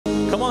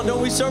Come on,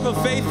 don't we serve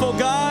a faithful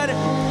God?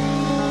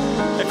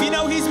 If you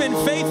know he's been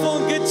faithful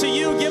and good to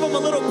you, give him a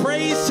little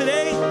praise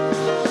today.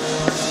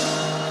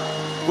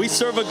 We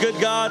serve a good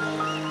God.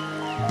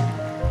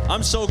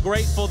 I'm so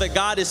grateful that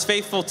God is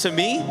faithful to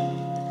me,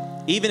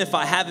 even if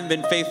I haven't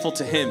been faithful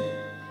to him.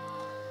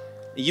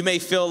 You may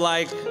feel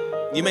like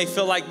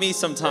me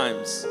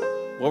sometimes,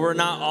 where we're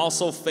not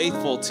also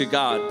faithful to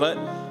God, but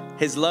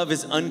his love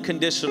is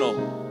unconditional.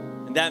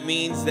 And that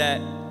means that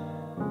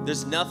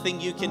there's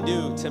nothing you can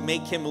do to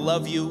make him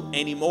love you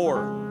anymore.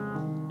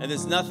 And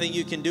there's nothing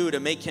you can do to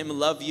make him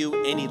love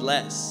you any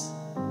less.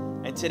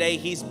 And today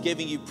he's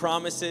giving you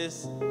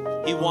promises.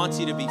 He wants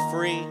you to be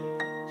free.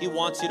 He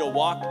wants you to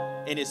walk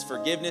in his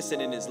forgiveness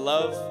and in his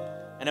love.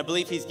 And I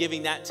believe he's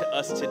giving that to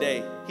us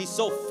today. He's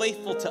so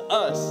faithful to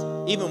us,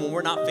 even when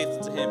we're not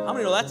faithful to him. How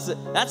many know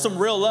that's some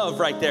real love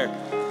right there?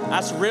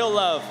 That's real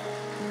love.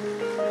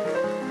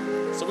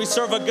 So we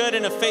serve a good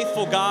and a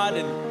faithful God,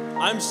 and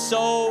I'm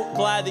so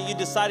glad that you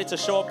decided to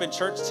show up in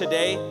church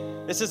today.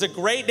 This is a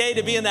great day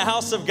to be in the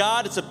house of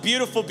God. It's a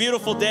beautiful,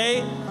 beautiful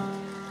day.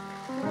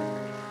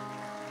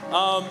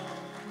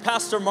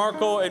 Pastor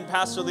Marco and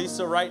Pastor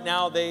Lisa right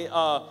now,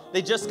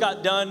 they just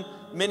got done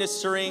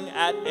ministering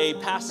at a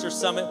pastor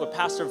summit with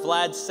Pastor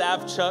Vlad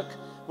Savchuk,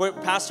 where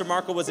Pastor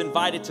Marco was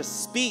invited to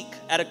speak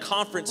at a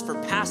conference for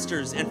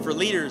pastors and for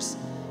leaders.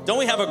 Don't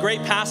we have a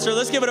great pastor?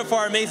 Let's give it up for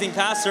our amazing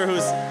pastor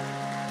who's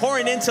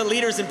pouring into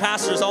leaders and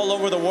pastors all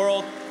over the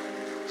world.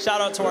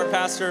 Shout out to our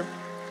pastor.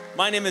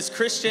 My name is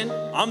Christian.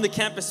 I'm the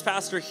campus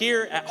pastor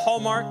here at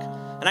Hallmark,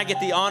 and I get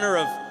the honor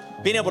of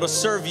being able to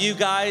serve you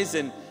guys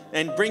and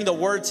bring the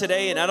word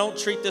today. And I don't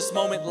treat this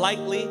moment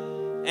lightly,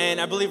 and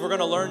I believe we're going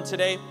to learn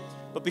today.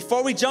 But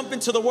before we jump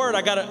into the word,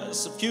 I got a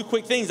few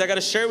quick things I got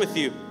to share with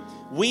you.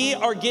 We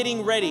are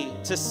getting ready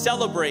to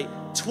celebrate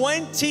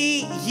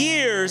 20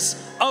 years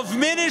of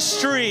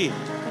ministry.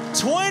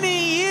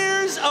 20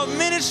 years of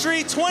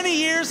ministry, 20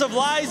 years of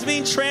lives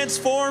being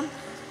transformed.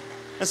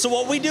 And so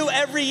what we do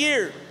every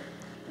year,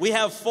 we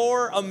have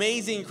 4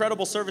 amazing,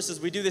 incredible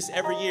services. We do this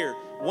every year.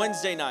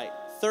 Wednesday night,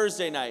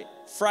 Thursday night,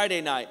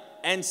 Friday night,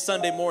 and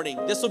Sunday morning.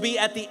 This will be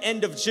at the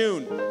end of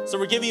June. So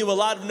we're giving you a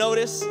lot of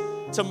notice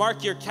to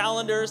mark your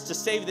calendars, to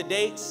save the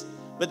dates.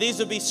 But these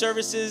will be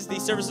services.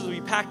 These services will be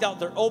packed out.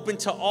 They're open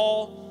to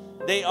all.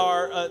 They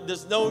are,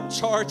 there's no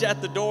charge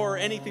at the door or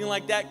anything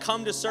like that.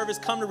 Come to service,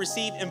 come to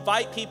receive,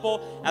 invite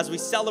people as we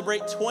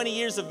celebrate 20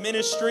 years of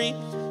ministry.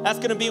 That's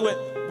going to be what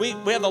we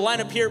have the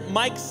lineup here.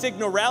 Mike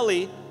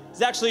Signorelli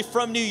is actually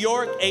from New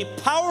York, a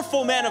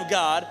powerful man of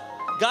God.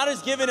 God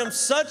has given him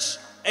such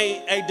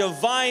a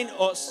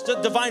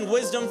divine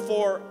wisdom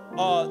for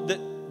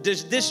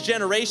this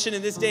generation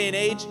in this day and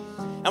age.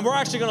 And we're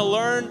actually going to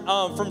learn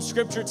from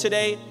scripture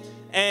today,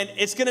 and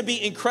it's going to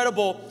be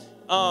incredible.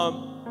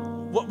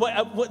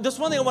 There's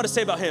one thing I want to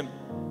say about him.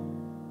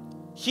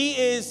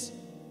 He's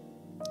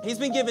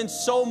been given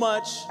so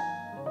much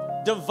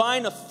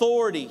divine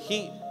authority.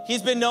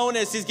 He's been known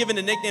as, he's given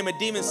the nickname a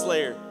demon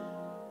slayer.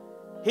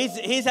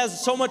 He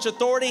has so much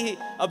authority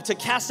to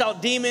cast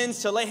out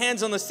demons, to lay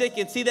hands on the sick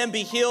and see them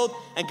be healed.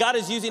 And God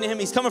is using him.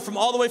 He's coming from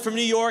all the way from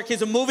New York.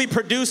 He's a movie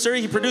producer.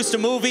 He produced a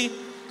movie.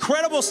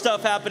 Incredible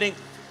stuff happening.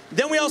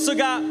 Then we also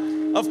got,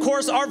 of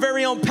course, our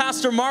very own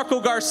Pastor Marco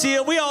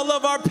Garcia. We all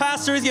love our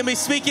pastor. He's going to be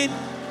speaking.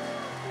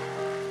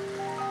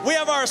 We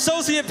have our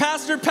associate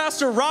pastor,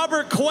 Pastor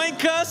Robert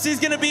Cuencas. He's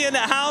going to be in the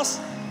house.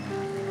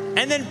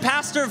 And then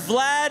Pastor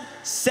Vlad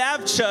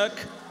Savchuk.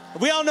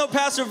 We all know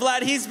Pastor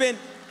Vlad.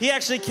 He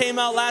actually came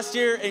out last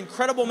year,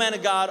 incredible man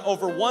of God,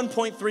 over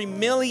 1.3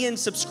 million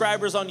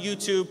subscribers on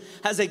YouTube,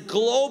 has a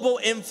global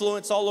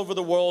influence all over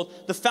the world,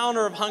 the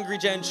founder of Hungry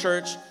Gen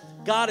Church.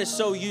 God is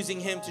so using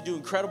him to do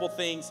incredible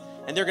things,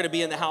 and they're going to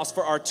be in the house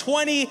for our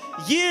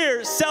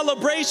 20-year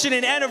celebration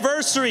and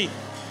anniversary.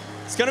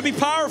 It's going to be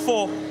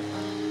powerful.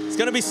 It's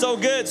going to be so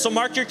good. So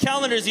mark your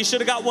calendars. You should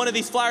have got one of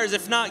these flyers.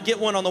 If not, get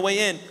one on the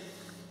way in.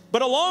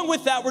 But along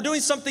with that, we're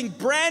doing something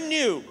brand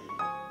new,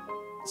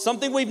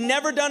 something we've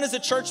never done as a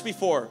church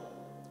before.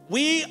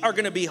 We are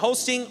going to be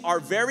hosting our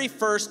very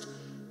first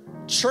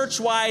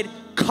church-wide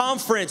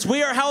conference.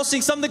 We are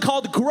hosting something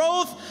called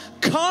Growth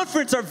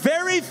Conference, our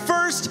very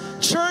first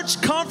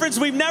church conference.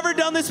 We've never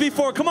done this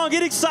before. Come on,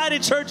 get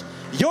excited, church.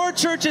 Your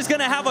church is going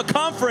to have a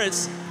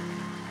conference.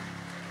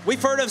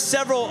 We've heard of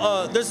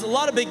several, there's a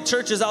lot of big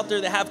churches out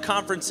there that have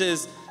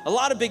conferences, a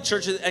lot of big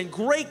churches and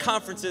great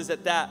conferences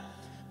at that.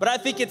 But I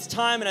think it's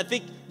time, and I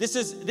think this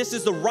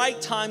is the right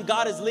time.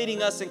 God is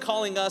leading us and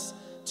calling us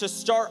to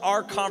start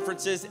our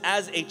conferences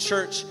as a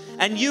church.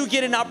 And you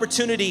get an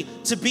opportunity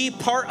to be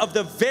part of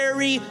the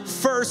very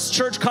first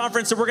church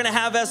conference that we're going to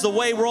have as the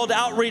Way World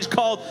Outreach,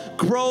 called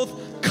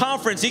Growth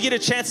Conference. You get a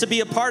chance to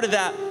be a part of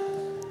that.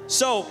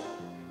 So,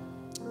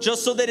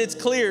 just so that it's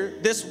clear,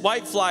 this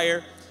white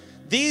flyer,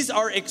 these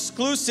are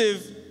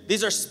exclusive,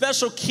 these are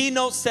special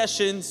keynote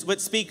sessions with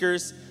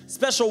speakers,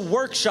 special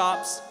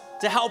workshops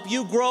to help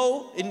you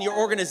grow in your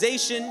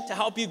organization, to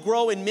help you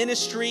grow in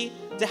ministry,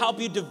 to help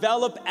you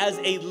develop as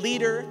a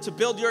leader, to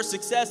build your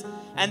success.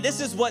 And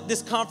this is what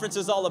this conference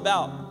is all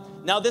about.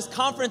 Now this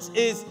conference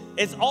is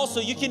also,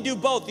 you can do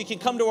both. You can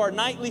come to our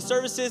nightly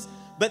services,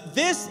 but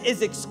this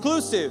is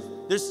exclusive.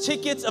 There's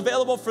tickets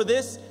available for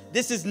this.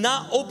 This is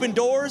not open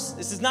doors.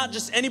 This is not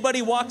just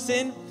anybody walks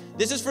in.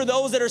 This is for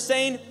those that are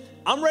saying,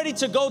 I'm ready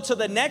to go to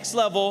the next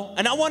level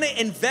and I want to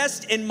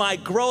invest in my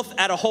growth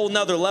at a whole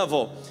nother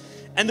level.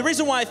 And the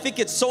reason why I think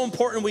it's so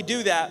important we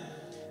do that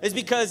is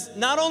because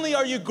not only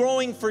are you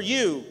growing for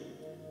you,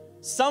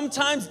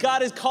 sometimes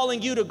God is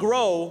calling you to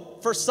grow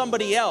for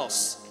somebody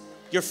else.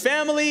 Your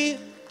family,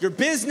 your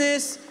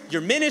business,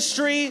 your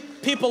ministry,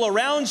 people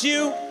around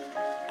you.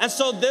 And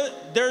so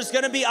there's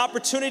gonna be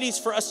opportunities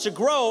for us to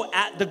grow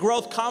at the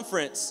Growth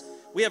Conference.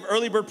 We have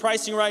early bird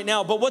pricing right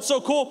now, but what's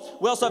so cool,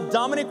 we also have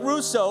Dominic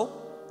Russo.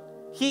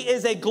 He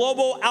is a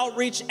global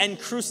outreach and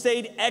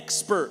crusade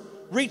expert,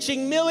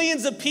 reaching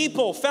millions of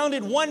people,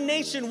 founded One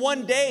Nation,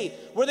 One Day,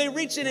 where they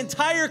reach an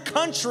entire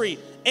country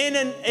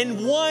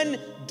in one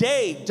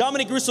day.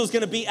 Dominic Russo is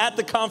gonna be at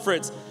the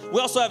conference.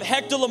 We also have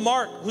Hector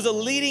Lamarck, who's a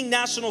leading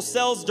national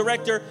sales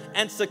director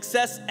and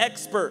success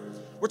expert.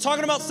 We're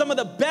talking about some of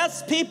the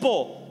best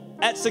people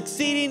at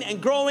succeeding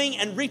and growing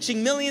and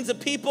reaching millions of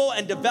people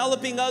and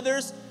developing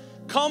others.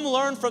 Come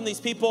learn from these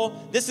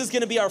people. This is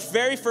gonna be our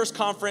very first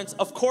conference.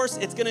 Of course,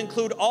 it's gonna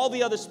include all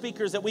the other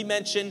speakers that we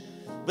mentioned,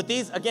 but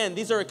these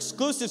are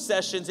exclusive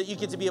sessions that you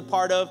get to be a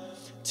part of.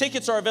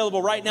 Tickets are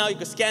available right now. You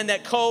can scan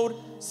that code,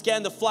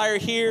 scan the flyer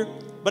here.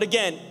 But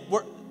again,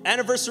 we're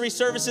anniversary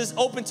services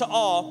open to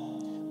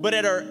all, but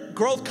at our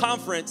Growth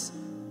Conference,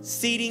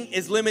 seating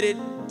is limited,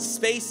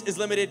 space is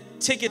limited,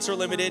 tickets are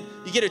limited.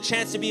 You get a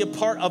chance to be a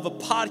part of a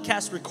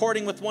podcast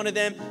recording with one of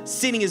them.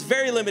 Seating is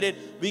very limited,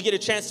 but you get a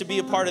chance to be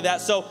a part of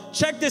that. So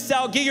check this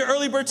out. Get your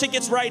early bird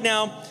tickets right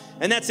now.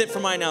 And that's it for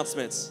my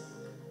announcements.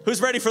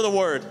 Who's ready for the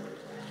word?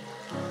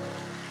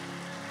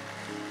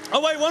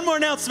 Oh, wait, one more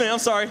announcement. I'm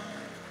sorry.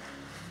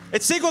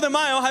 It's Cinco de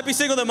Mayo. Happy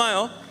Cinco de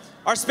Mayo.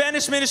 Our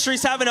Spanish ministry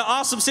is having an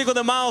awesome Cinco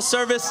de Mayo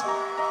service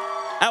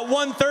at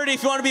 1:30,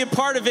 if you want to be a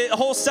part of it, a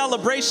whole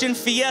celebration,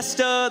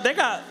 fiesta. They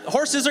got,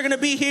 horses are going to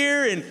be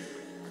here and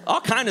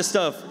all kind of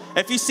stuff.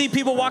 If you see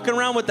people walking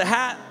around with the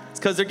hat, it's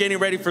because they're getting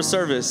ready for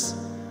service.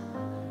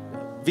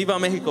 Viva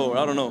Mexico,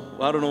 I don't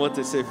know what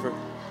they say for.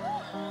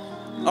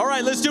 All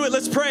right, let's do it.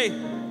 Let's pray.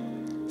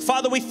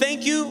 Father, we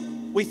thank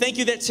you. We thank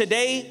you that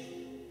today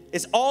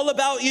is all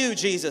about you,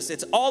 Jesus.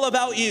 It's all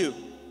about you.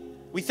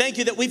 We thank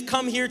you that we've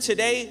come here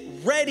today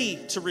ready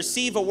to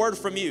receive a word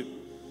from you.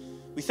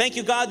 We thank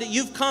you, God, that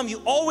you've come.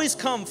 You always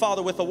come,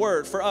 Father, with a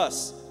word for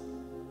us.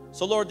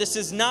 So, Lord, this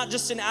is not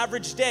just an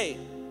average day.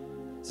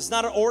 This is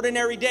not an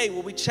ordinary day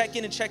where we check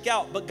in and check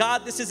out. But,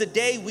 God, this is a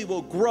day we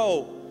will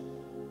grow.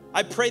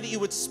 I pray that you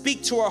would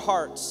speak to our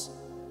hearts.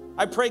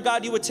 I pray,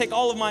 God, you would take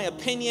all of my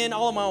opinion,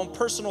 all of my own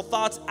personal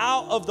thoughts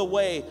out of the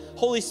way.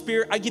 Holy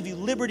Spirit, I give you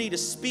liberty to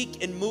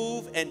speak and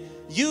move and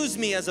use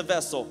me as a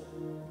vessel.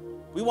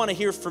 We want to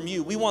hear from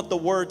you. We want the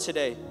word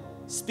today.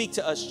 Speak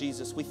to us,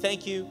 Jesus. We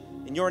thank you.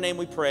 In your name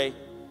we pray,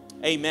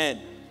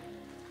 amen.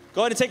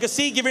 Go ahead and take a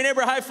seat. Give your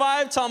neighbor a high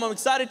five. Tell them I'm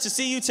excited to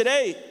see you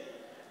today.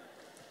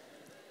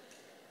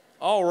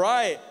 All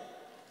right.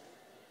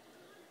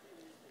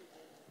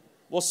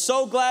 Well,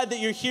 so glad that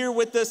you're here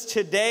with us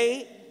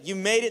today. You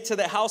made it to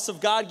the house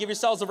of God. Give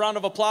yourselves a round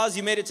of applause.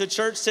 You made it to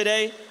church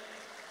today.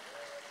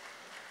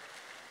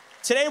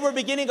 Today we're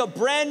beginning a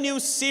brand new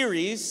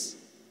series,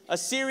 a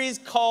series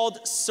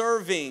called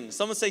Serving.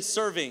 Someone say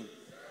serving.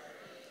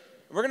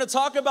 We're going to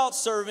talk about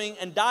serving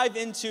and dive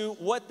into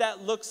what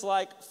that looks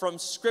like from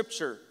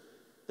Scripture.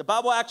 The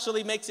Bible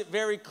actually makes it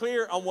very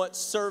clear on what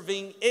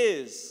serving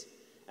is.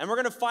 And we're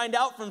going to find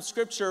out from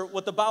Scripture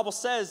what the Bible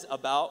says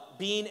about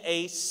being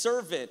a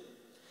servant.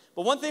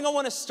 But one thing I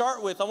want to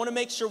start with, I want to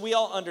make sure we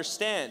all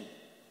understand,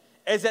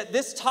 is that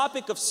this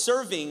topic of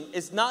serving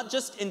is not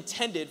just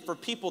intended for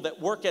people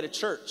that work at a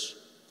church.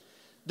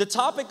 The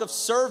topic of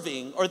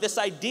serving, or this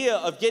idea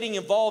of getting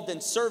involved in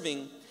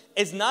serving,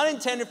 is not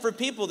intended for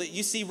people that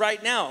you see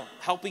right now,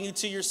 helping you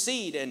to your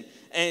seat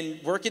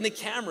and working the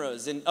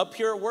cameras and up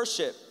here at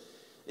worship.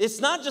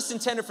 It's not just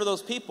intended for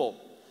those people.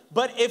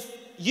 But if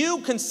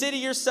you consider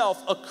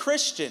yourself a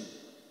Christian,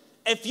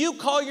 if you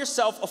call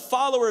yourself a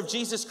follower of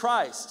Jesus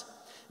Christ,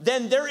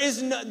 then there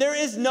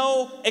is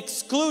no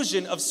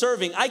exclusion of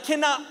serving. I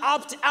cannot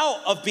opt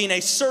out of being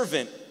a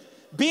servant.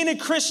 Being a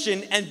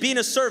Christian and being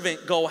a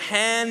servant go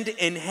hand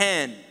in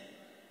hand.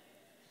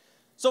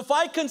 So if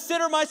I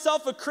consider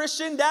myself a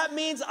Christian, that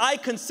means I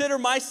consider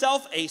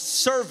myself a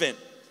servant.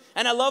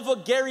 And I love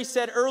what Gary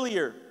said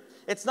earlier.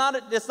 It's not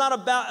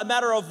about a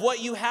matter of what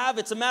you have,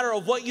 it's a matter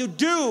of what you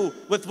do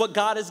with what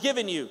God has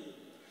given you.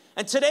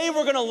 And today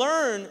we're going to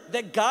learn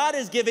that God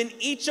has given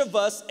each of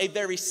us a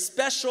very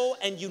special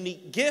and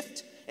unique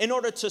gift in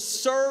order to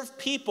serve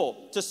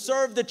people, to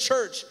serve the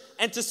church,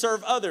 and to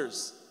serve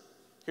others.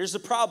 Here's the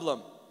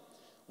problem.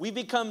 We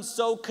become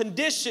so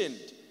conditioned,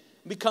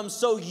 become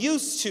so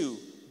used to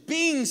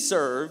being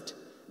served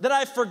that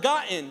I've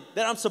forgotten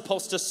that I'm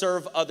supposed to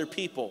serve other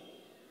people.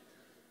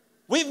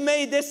 We've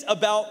made this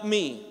about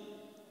me,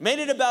 made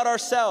it about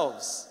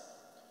ourselves.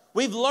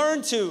 We've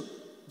learned to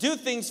do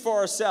things for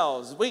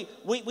ourselves. We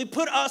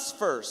put us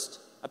first.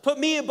 I put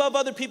me above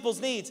other people's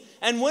needs.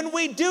 And when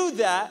we do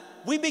that,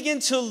 we begin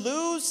to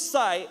lose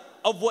sight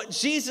of what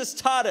Jesus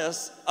taught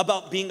us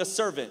about being a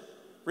servant.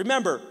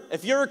 Remember,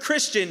 if you're a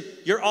Christian,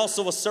 you're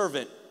also a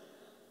servant.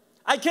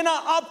 I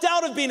cannot opt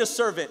out of being a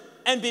servant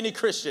and being a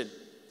Christian.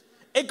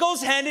 It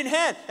goes hand in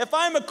hand. If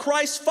I'm a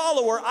Christ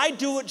follower, I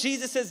do what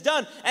Jesus has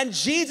done. And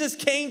Jesus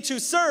came to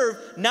serve,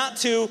 not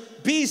to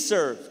be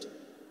served.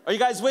 Are you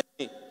guys with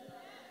me?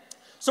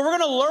 So we're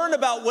going to learn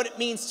about what it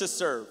means to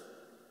serve.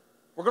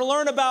 We're going to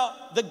learn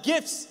about the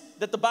gifts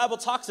that the Bible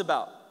talks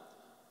about.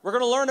 We're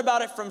going to learn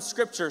about it from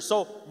Scripture.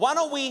 So why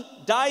don't we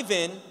dive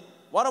in?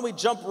 Why don't we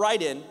jump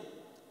right in?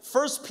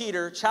 1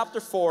 Peter chapter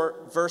 4,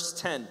 verse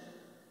 10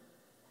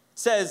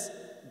 says,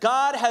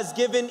 God has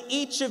given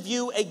each of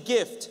you a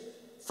gift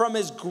from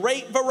his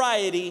great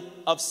variety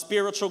of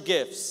spiritual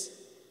gifts.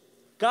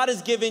 God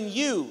has given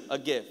you a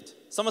gift.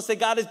 Someone say,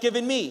 God has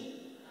given me.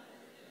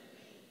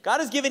 God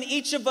has given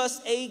each of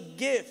us a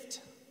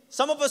gift.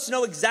 Some of us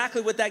know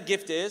exactly what that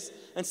gift is,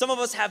 and some of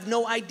us have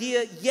no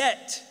idea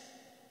yet.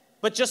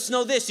 But just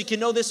know this, you can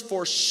know this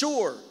for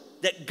sure,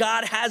 that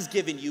God has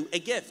given you a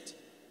gift.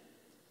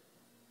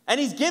 And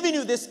he's giving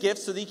you this gift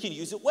so that you can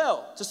use it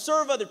well, to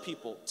serve other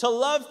people, to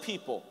love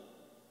people.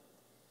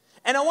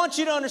 And I want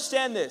you to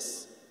understand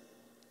this,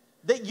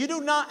 that you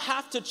do not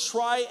have to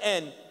try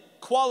and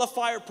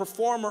qualify or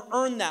perform or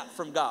earn that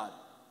from God.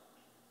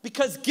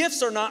 Because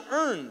gifts are not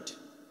earned.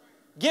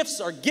 Gifts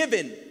are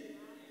given.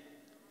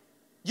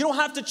 You don't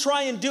have to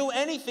try and do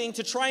anything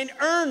to try and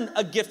earn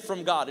a gift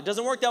from God. It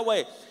doesn't work that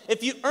way.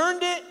 If you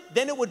earned it,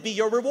 then it would be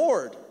your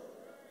reward.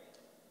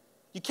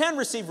 You can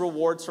receive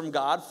rewards from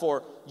God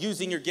for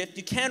using your gift.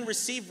 You can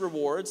receive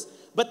rewards.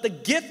 But the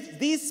gift,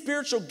 these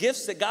spiritual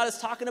gifts that God is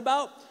talking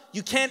about,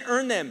 you can't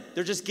earn them.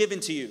 They're just given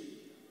to you.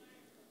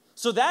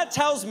 So that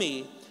tells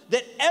me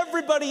that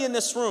everybody in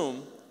this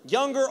room,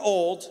 young or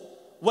old,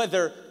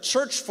 whether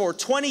church for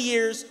 20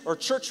 years or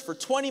church for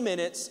 20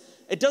 minutes,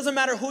 it doesn't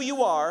matter who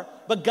you are,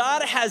 but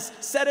God has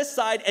set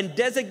aside and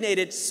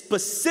designated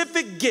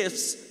specific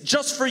gifts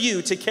just for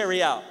you to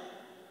carry out.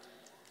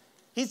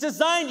 He's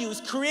designed you, he's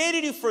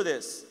created you for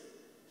this.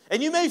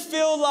 And you may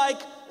feel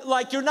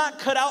like you're not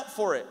cut out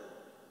for it.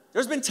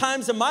 There's been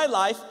times in my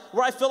life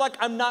where I feel like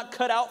I'm not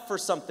cut out for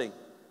something.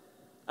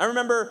 I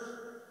remember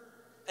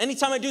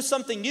anytime I do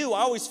something new,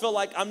 I always feel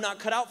like I'm not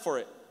cut out for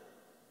it.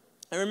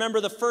 I remember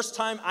the first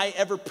time I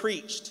ever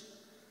preached.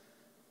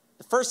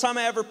 The first time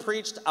I ever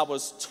preached, I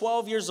was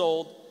 12 years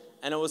old,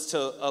 and it was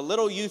to a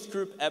little youth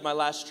group at my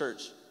last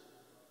church.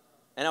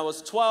 And I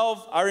was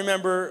 12. I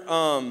remember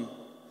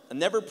I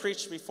never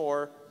preached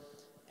before,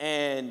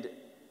 and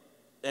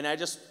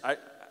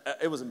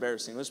it was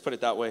embarrassing. Let's put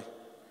it that way.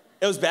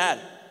 It was bad.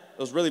 It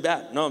was really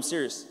bad. No, I'm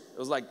serious. It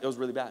was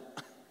really bad.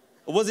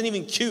 It wasn't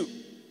even cute.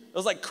 It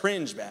was like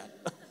cringe bad.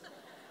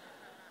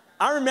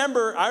 I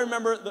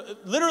remember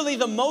literally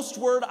the most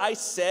word I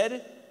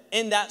said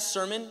in that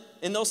sermon,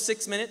 in those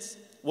 6 minutes,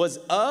 was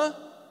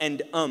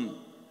and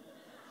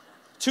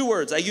 2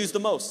 words I used the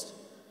most.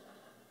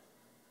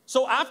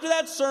 So after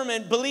that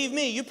sermon, believe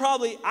me,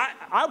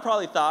 I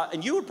probably thought,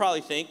 and you would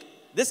probably think,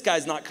 this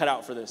guy's not cut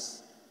out for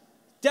this.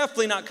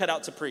 Definitely not cut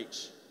out to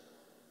preach.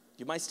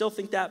 You might still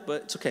think that,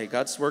 but it's okay.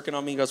 God's working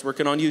on me. God's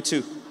working on you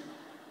too.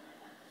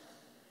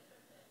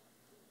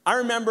 I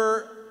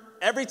remember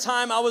every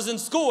time I was in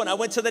school and I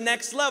went to the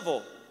next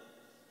level,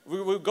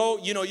 we would go,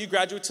 you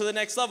graduate to the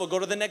next level, go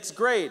to the next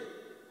grade.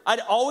 I'd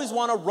always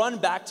want to run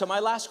back to my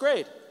last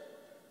grade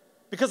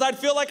because I'd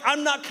feel like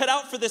I'm not cut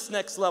out for this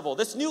next level.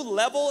 This new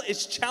level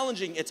is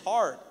challenging. It's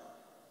hard.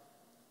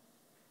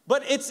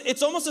 But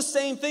it's almost the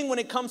same thing when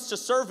it comes to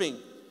serving.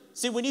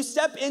 See, when you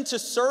step into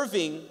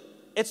serving,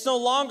 it's no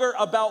longer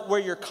about where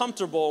you're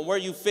comfortable and where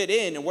you fit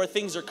in and where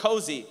things are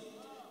cozy.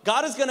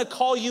 God is going to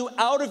call you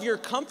out of your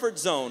comfort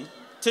zone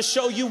to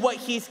show you what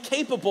he's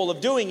capable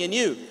of doing in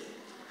you.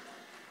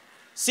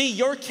 See,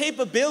 your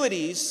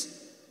capabilities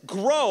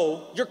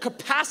grow, your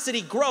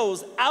capacity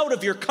grows out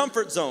of your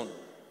comfort zone.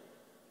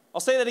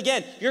 I'll say that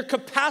again. Your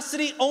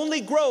capacity only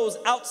grows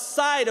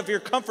outside of your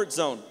comfort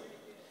zone.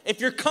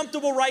 If you're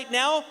comfortable right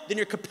now, then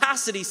your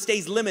capacity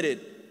stays limited.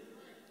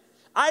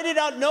 I did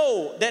not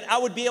know that I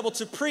would be able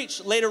to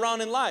preach later on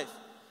in life.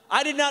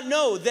 I did not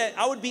know that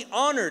I would be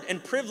honored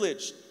and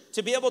privileged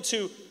to be able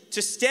to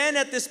stand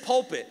at this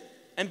pulpit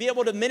and be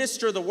able to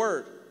minister the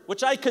word,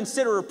 which I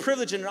consider a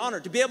privilege and an honor,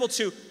 to be able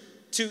to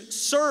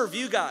serve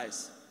you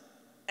guys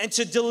and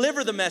to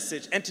deliver the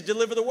message and to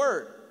deliver the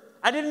word.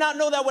 I did not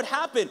know that would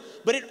happen,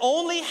 but it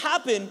only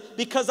happened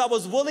because I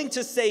was willing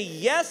to say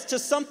yes to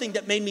something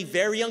that made me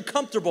very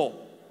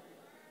uncomfortable.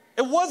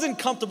 It wasn't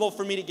comfortable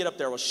for me to get up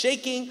there. I was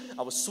shaking,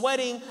 I was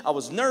sweating, I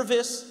was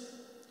nervous.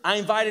 I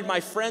invited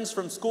my friends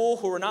from school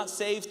who were not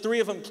saved.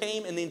 3 of them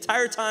came, and the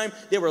entire time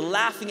they were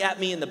laughing at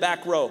me in the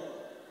back row.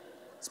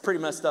 It's pretty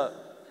messed up.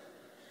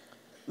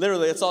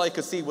 Literally, that's all I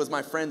could see was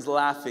my friends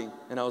laughing,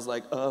 and I was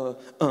like,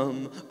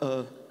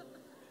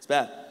 It's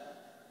bad.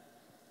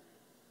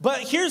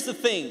 But here's the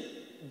thing.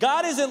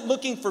 God isn't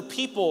looking for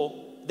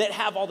people that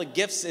have all the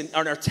gifts and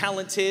are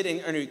talented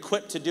and are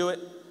equipped to do it.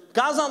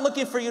 God's not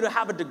looking for you to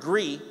have a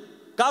degree.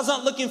 God's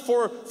not looking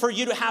for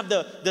you to have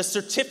the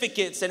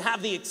certificates and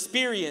have the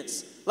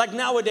experience. Like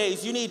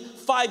nowadays, you need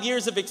 5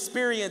 years of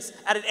experience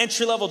at an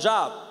entry-level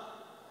job.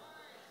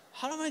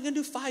 How am I going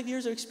to do 5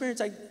 years of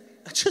experience? I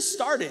just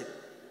started.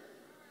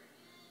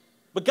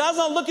 But God's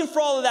not looking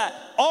for all of that.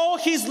 All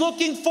he's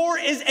looking for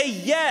is a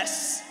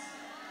yes.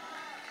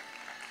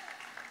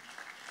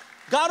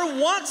 God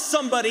wants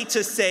somebody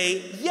to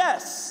say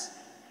yes.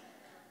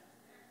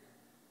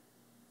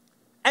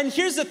 And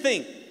here's the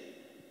thing.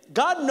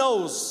 God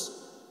knows.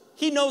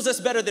 He knows us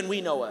better than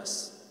we know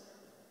us.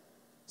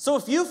 So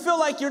if you feel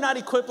like you're not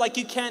equipped, like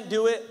you can't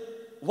do it,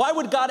 why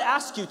would God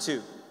ask you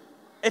to?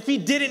 If he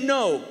didn't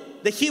know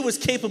that he was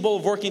capable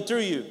of working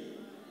through you.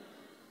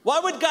 Why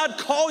would God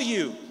call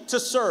you to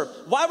serve?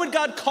 Why would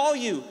God call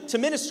you to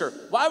minister?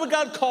 Why would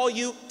God call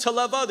you to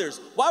love others?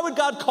 Why would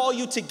God call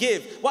you to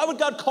give? Why would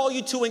God call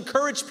you to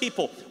encourage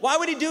people? Why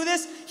would he do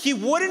this? He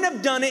wouldn't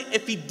have done it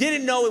if he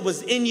didn't know it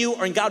was in you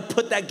or God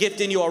put that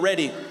gift in you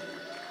already.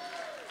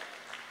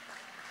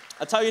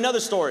 I'll tell you another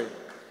story.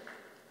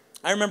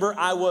 I remember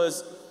I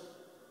was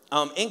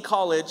in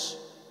college,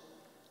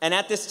 and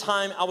at this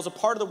time, I was a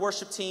part of the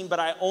worship team, but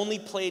I only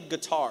played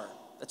guitar.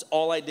 That's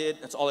all I did.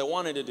 That's all I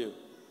wanted to do.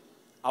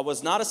 I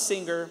was not a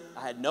singer.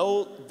 I had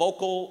no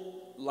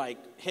vocal,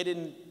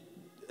 hidden,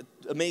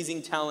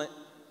 amazing talent.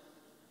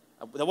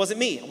 That wasn't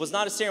me. I was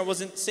not a singer. I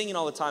wasn't singing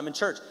all the time in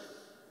church.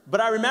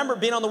 But I remember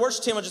being on the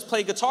worship team. I just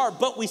played guitar.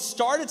 But we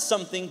started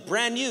something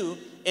brand new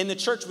in the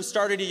church. We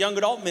started a young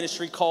adult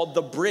ministry called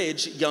The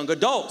Bridge Young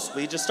Adults.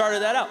 We just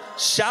started that out.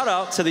 Shout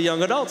out to the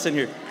young adults in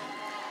here.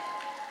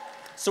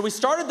 So we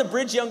started The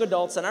Bridge Young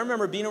Adults, and I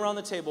remember being around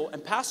the table,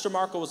 and Pastor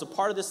Marco was a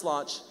part of this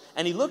launch,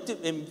 and he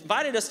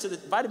invited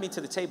me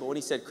to the table, and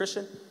he said,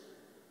 Christian,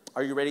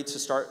 are you ready to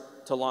start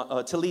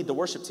to lead the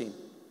worship team?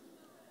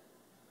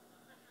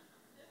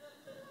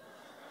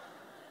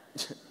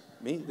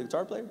 Me, the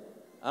guitar player?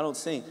 I don't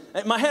sing.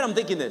 In my head, I'm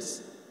thinking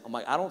this. I'm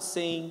like, I don't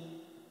sing.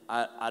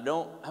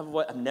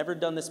 I've never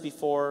done this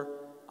before.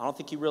 I don't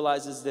think he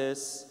realizes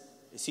this.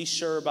 Is he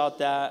sure about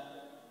that?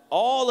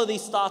 All of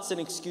these thoughts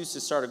and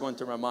excuses started going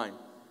through my mind.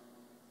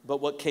 But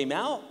what came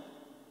out,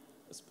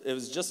 it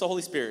was just the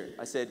Holy Spirit.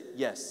 I said,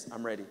 yes,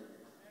 I'm ready.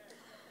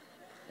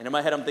 And in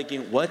my head, I'm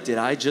thinking, what did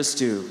I just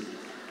do?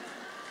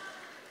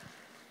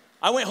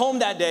 I went home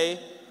that day,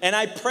 and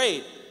I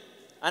prayed.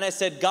 And I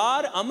said,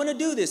 God, I'm going to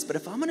do this. But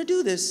if I'm going to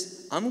do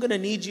this, I'm going to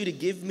need you to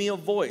give me a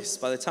voice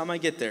by the time I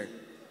get there.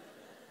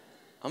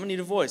 I'm going to need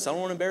a voice. I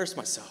don't want to embarrass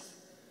myself.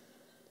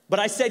 But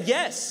I said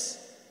yes.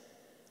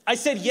 I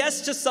said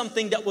yes to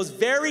something that was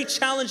very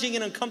challenging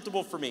and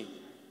uncomfortable for me.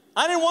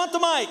 I didn't want the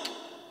mic.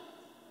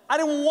 I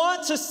didn't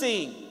want to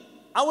sing.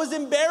 I was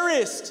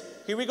embarrassed.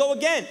 Here we go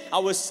again. I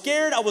was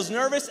scared, I was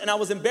nervous, and I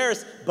was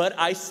embarrassed, but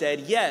I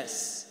said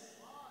yes.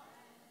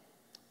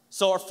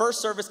 So our first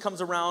service comes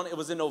around. It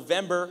was in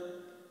November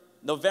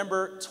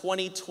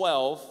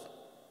 2012,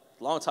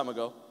 a long time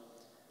ago.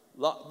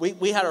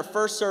 We had our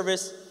first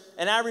service,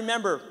 and I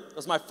remember it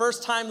was my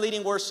first time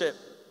leading worship.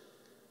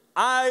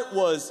 I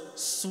was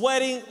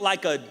sweating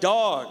like a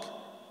dog.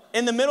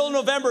 In the middle of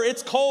November,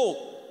 it's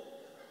cold.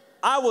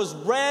 I was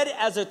red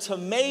as a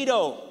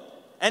tomato,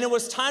 and it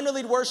was time to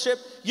lead worship.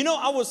 You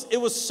know, it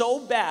was so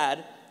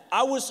bad,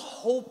 I was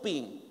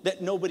hoping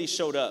that nobody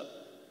showed up.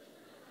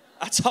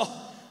 That's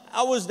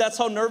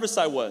how nervous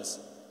I was.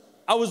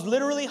 I was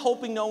literally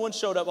hoping no one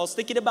showed up. I was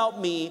thinking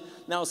about me,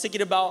 and I was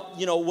thinking about,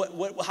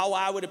 how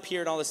I would appear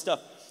and all this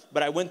stuff.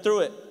 But I went through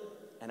it,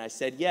 and I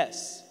said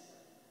yes.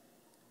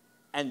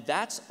 And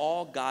that's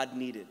all God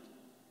needed.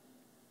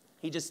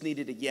 He just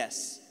needed a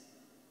yes.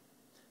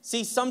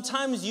 See,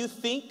 sometimes you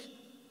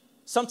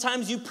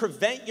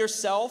prevent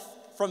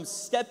yourself from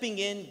stepping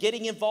in,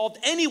 getting involved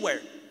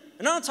anywhere.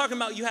 And I'm not talking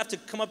about you have to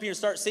come up here and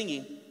start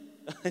singing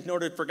in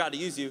order for God to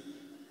use you.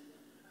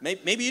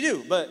 Maybe you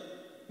do, but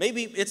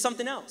maybe it's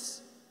something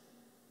else.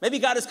 Maybe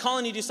God is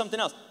calling you to do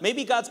something else.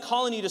 Maybe God's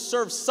calling you to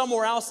serve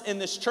somewhere else in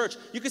this church.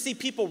 You can see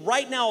people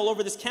right now all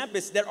over this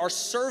campus that are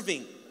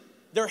serving.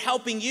 They're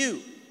helping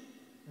you.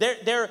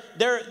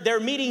 They're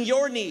meeting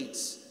your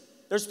needs.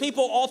 There's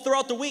people all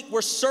throughout the week.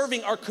 We're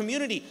serving our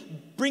community,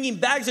 bringing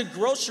bags of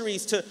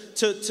groceries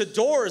to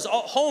doors,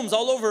 homes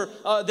all over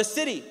the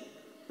city.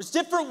 There's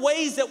different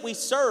ways that we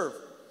serve.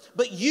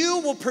 But you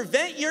will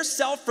prevent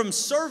yourself from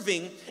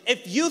serving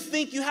if you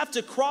think you have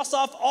to cross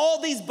off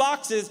all these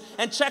boxes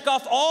and check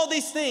off all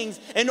these things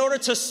in order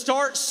to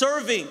start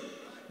serving.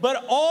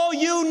 But all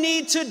you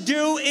need to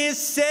do is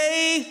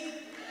say,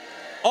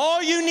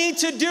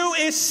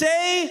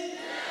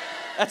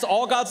 that's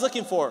all God's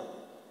looking for.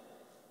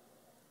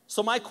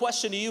 So my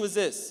question to you is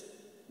this: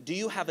 do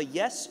you have a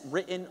yes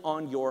written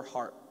on your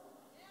heart?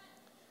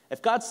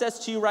 If God says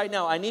to you right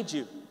now, I need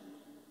you.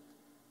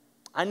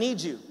 I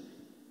need you.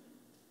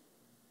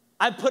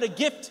 I put a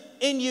gift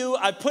in you,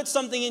 I put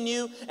something in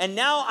you, and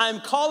now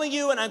I'm calling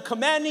you and I'm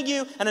commanding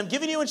you and I'm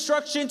giving you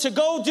instruction to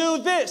go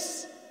do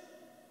this.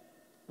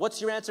 What's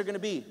your answer going to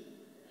be?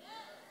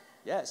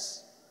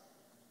 Yes.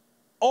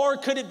 Or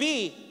could it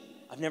be,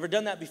 I've never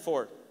done that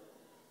before.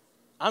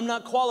 I'm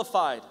not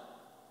qualified.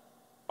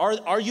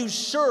 Are you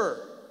sure?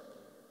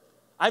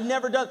 I've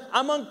never done,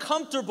 I'm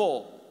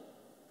uncomfortable.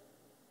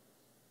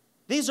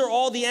 These are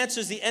all the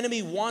answers the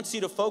enemy wants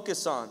you to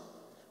focus on.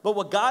 But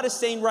what God is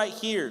saying right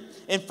here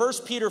in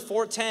 1 Peter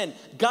 4:10,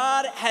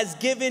 God has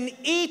given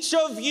each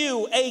of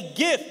you a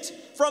gift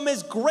from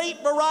his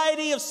great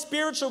variety of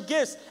spiritual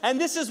gifts. And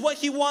this is what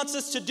he wants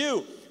us to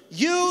do.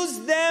 Use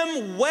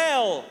them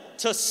well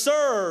to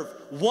serve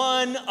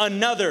one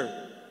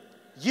another.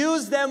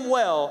 Use them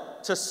well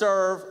to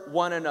serve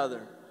one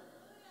another.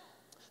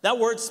 That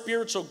word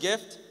spiritual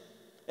gift,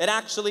 it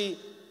actually,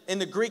 in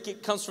the Greek,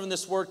 it comes from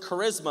this word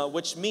charisma,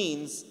 which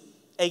means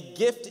a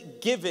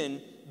gift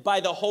given by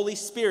the Holy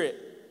Spirit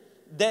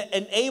that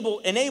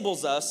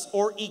enables us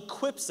or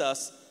equips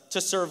us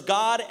to serve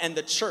God and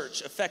the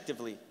church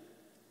effectively.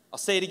 I'll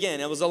say it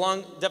again. It was a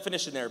long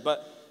definition there,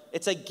 but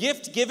it's a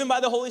gift given by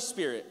the Holy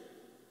Spirit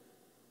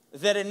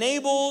that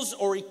enables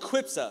or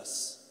equips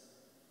us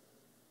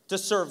to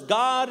serve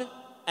God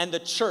and the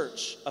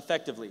church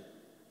effectively.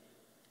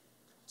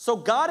 So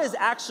God has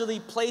actually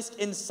placed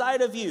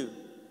inside of you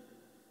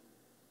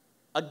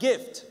a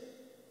gift.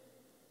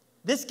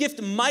 This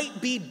gift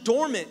might be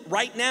dormant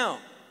right now.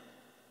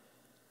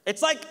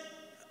 It's like,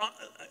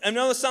 I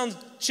know this sounds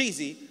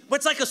cheesy, but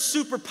it's like a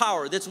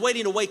superpower that's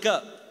waiting to wake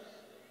up.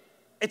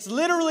 It's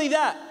literally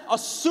that, a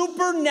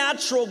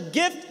supernatural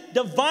gift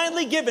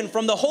divinely given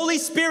from the Holy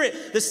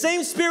Spirit, the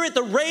same Spirit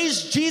that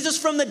raised Jesus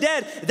from the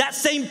dead. That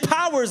same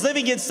power is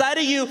living inside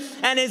of you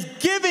and has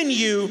given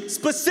you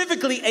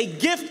specifically a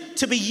gift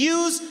to be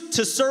used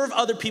to serve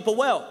other people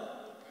well.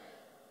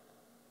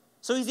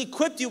 So he's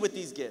equipped you with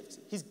these gifts.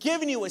 He's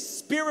given you a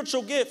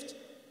spiritual gift.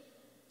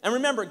 And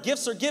remember,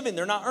 gifts are given,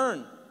 they're not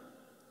earned.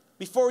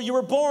 Before you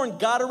were born,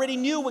 God already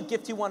knew what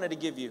gift he wanted to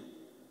give you.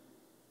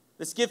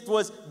 This gift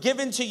was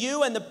given to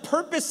you, and the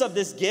purpose of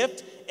this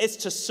gift is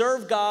to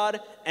serve God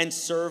and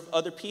serve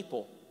other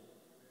people.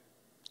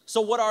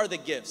 So what are the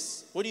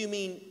gifts? What do you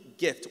mean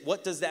gift?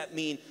 What does that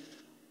mean?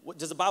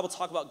 Does the Bible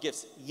talk about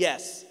gifts?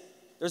 Yes.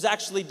 There's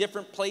actually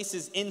different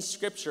places in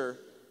Scripture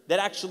that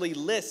actually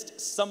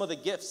list some of the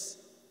gifts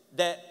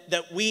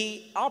that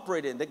we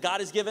operate in, that God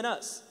has given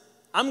us.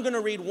 I'm going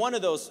to read one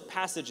of those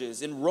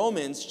passages in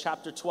Romans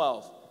chapter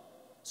 12,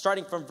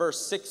 starting from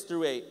verse 6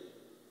 through 8.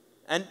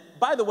 And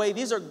by the way,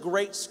 these are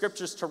great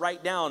scriptures to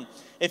write down.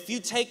 If you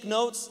take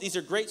notes, these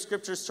are great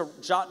scriptures to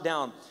jot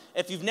down.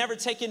 If you've never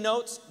taken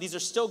notes, these are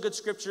still good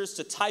scriptures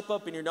to type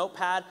up in your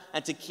notepad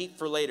and to keep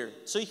for later.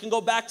 So you can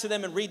go back to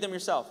them and read them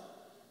yourself.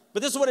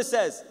 But this is what it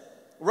says.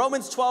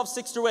 Romans 12,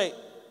 6 through 8.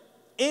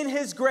 In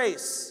his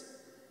grace,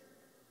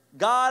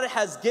 God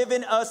has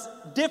given us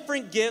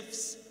different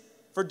gifts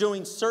for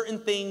doing certain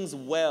things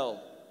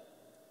well.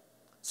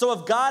 So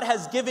if God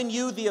has given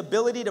you the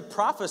ability to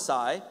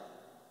prophesy,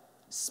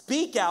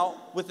 speak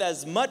out with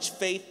as much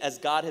faith as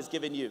God has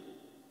given you.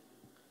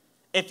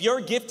 If your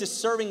gift is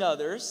serving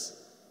others,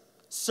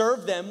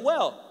 serve them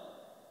well.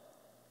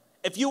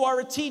 If you are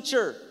a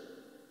teacher,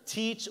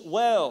 teach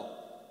well.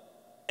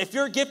 If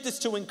your gift is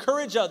to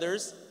encourage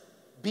others,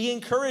 be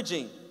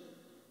encouraging.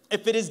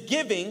 If it is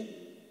giving,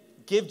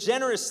 give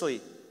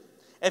generously.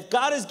 If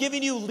God has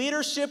given you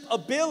leadership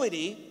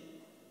ability,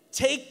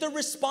 take the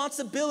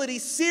responsibility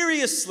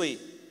seriously.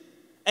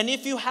 And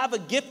if you have a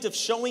gift of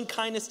showing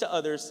kindness to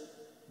others,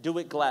 do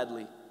it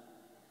gladly.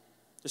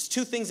 There's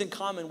two things in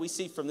common we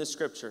see from this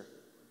scripture.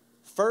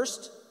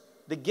 First,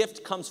 the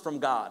gift comes from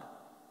God.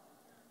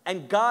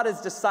 And God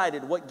has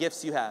decided what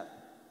gifts you have.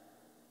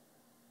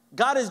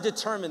 God has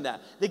determined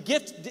that. The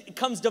gift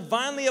comes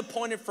divinely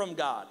appointed from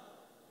God.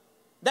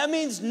 That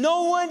means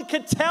no one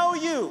could tell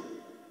you.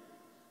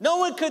 No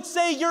one could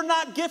say you're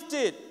not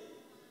gifted.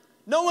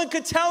 No one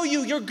could tell you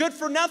you're good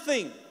for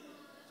nothing.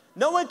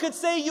 No one could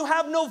say you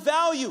have no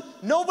value.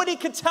 Nobody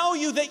could tell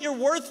you that you're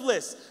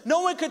worthless.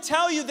 No one could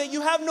tell you that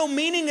you have no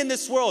meaning in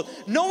this world.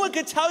 No one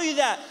could tell you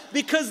that,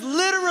 because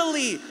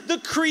literally the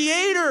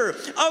creator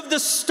of the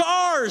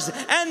stars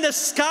and the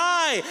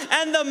sky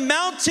and the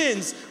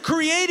mountains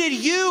created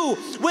you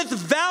with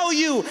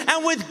value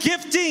and with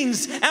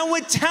giftings and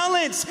with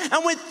talents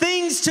and with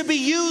things to be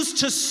used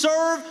to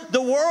serve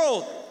the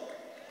world.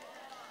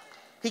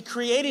 He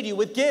created you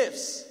with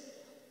gifts.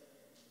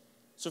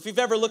 So if you've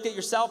ever looked at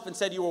yourself and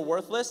said you were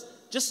worthless,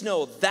 just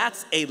know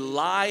that's a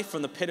lie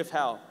from the pit of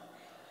hell.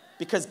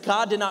 Because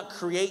God did not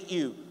create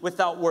you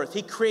without worth.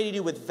 He created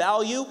you with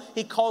value.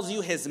 He calls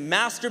you his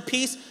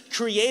masterpiece,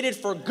 created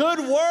for good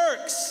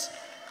works.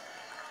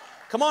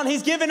 Come on,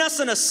 he's given us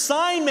an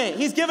assignment.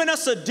 He's given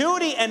us a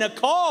duty and a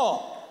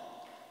call.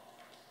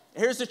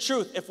 Here's the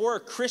truth. If we're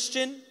a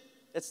Christian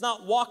that's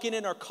not walking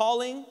in our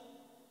calling,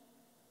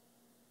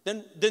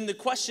 then the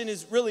question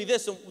is really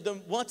this.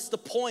 Then what's the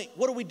point?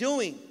 What are we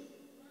doing?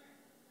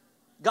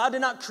 God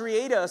did not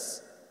create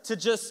us to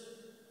just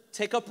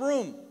take up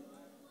room.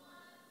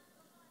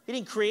 He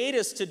didn't create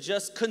us to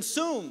just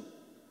consume.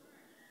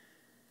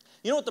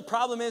 You know what the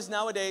problem is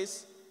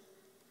nowadays?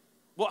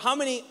 Well,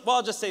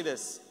 I'll just say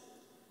this.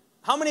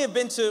 How many have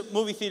been to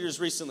movie theaters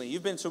recently?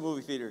 You've been to a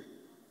movie theater.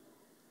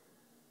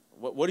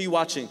 what are you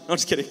watching? I'm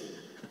just kidding.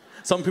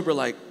 Some people are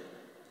like,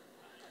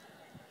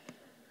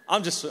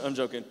 I'm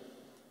joking.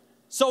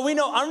 So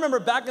I remember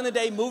back in the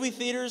day, movie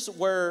theaters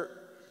were,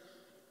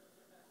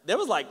 there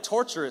was like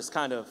torturous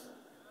kind of.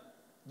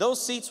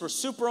 Those seats were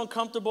super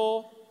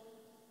uncomfortable.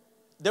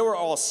 They were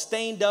all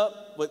stained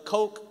up with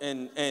Coke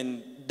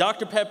and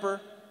Dr.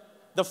 Pepper.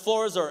 The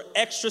floors are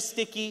extra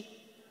sticky.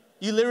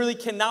 You literally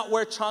cannot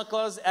wear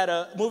chanclas at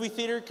a movie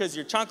theater because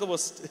your chancla will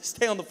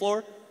stay on the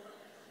floor.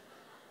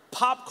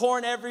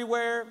 Popcorn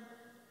everywhere.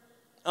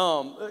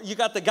 You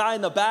got the guy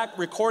in the back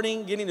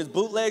recording, getting his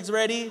bootlegs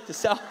ready to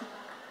sell.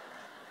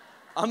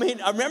 I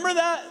mean, I remember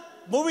that.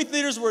 Movie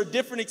theaters were a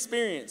different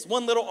experience.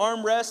 One little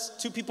armrest,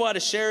 two people had to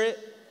share it.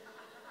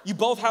 You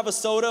both have a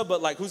soda,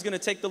 but like, who's gonna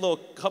take the little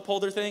cup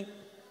holder thing?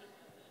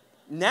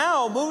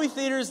 Now, movie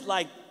theaters,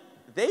 like,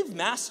 they've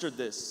mastered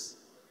this.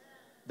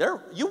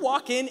 You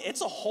walk in,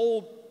 it's a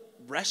whole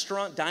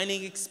restaurant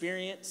dining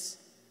experience.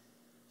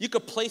 You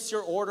could place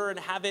your order and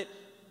have it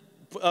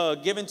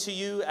given to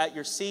you at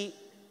your seat.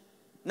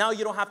 Now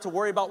you don't have to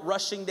worry about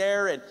rushing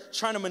there and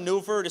trying to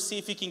maneuver to see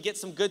if you can get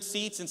some good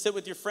seats and sit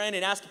with your friend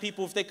and ask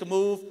people if they can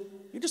move.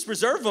 You just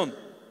reserve them.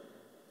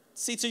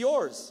 Seats are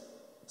yours.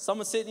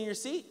 Someone's sitting in your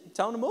seat,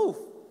 tell them to move.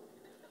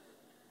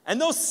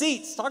 And those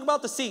seats, talk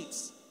about the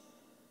seats.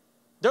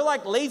 They're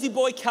like lazy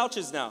boy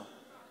couches now.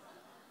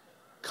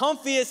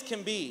 Comfy as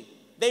can be.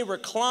 They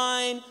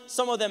recline.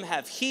 Some of them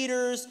have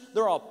heaters.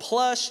 They're all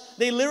plush.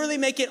 They literally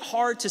make it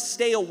hard to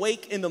stay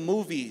awake in the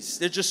movies.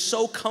 They're just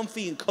so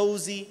comfy and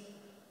cozy.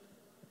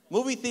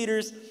 Movie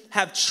theaters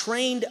have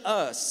trained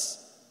us,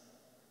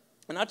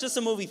 and not just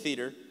a movie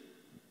theater,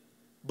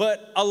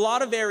 but a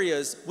lot of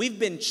areas, we've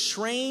been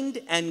trained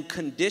and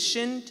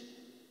conditioned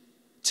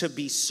to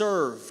be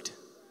served.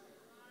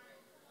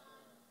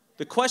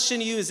 The question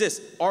to you is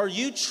this: are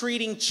you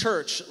treating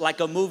church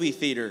like a movie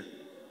theater?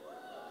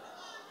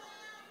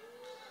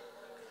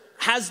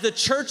 Has the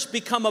church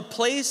become a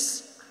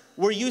place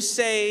where you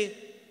say,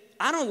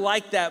 I don't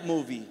like that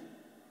movie.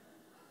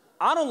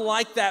 I don't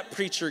like that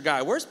preacher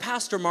guy. Where's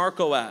Pastor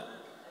Marco at?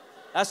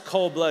 That's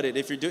cold-blooded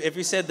if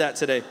you said that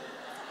today.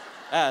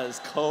 That is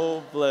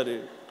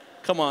cold-blooded.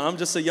 Come on, I'm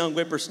just a young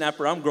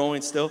whippersnapper. I'm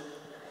growing still.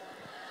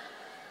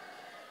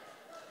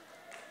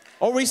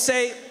 Or we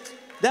say,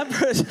 that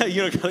person,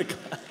 you know,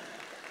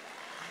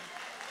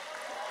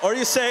 or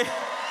you say,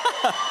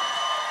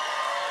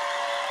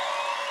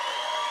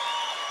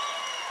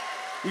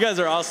 you guys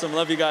are awesome.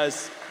 Love you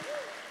guys.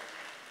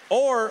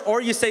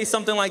 Or you say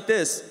something like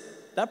this: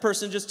 that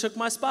person just took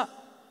my spot.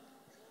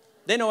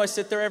 They know I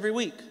sit there every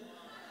week.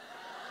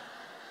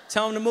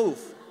 Tell them to move.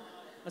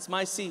 That's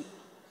my seat.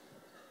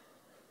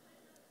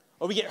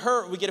 Or we get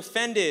hurt, we get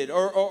offended,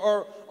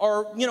 or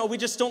you know, we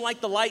just don't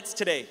like the lights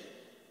today.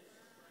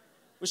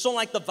 We just don't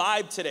like the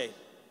vibe today.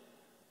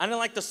 I don't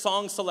like the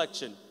song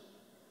selection.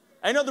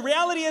 I know the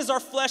reality is our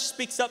flesh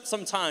speaks up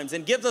sometimes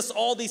and gives us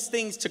all these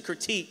things to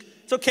critique.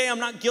 It's okay, I'm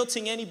not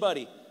guilting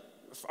anybody.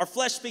 Our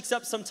flesh speaks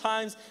up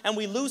sometimes and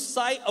we lose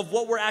sight of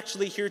what we're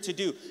actually here to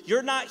do.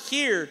 You're not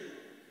here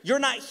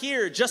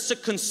just to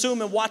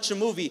consume and watch a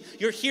movie.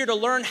 You're here to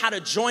learn how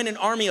to join an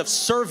army of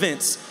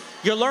servants.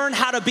 You learn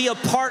how to be a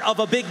part of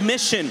a big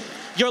mission.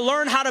 You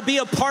learn how to be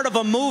a part of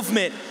a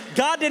movement.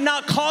 God did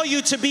not call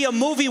you to be a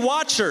movie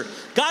watcher.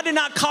 God did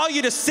not call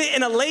you to sit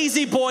in a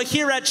lazy boy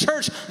here at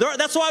church.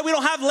 That's why we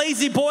don't have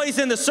lazy boys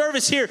in the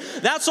service here.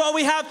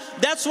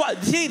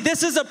 See,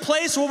 this is a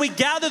place where we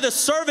gather the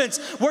servants,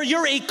 where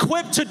you're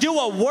equipped to do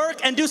a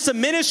work and do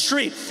some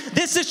ministry.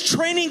 This is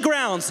training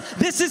grounds.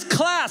 This is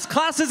class.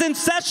 Class is in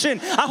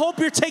session. I hope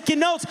you're taking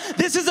notes.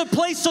 This is a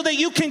place so that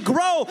you can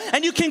grow,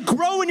 and you can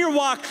grow in your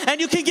walk, and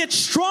you can get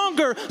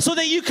stronger so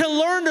that you can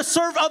learn to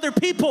serve other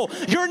people.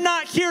 You're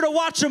not here to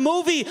watch a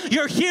movie.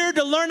 You're here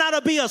to learn how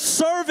to be a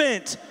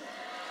servant.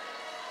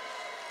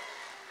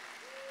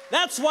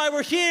 That's why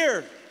we're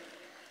here.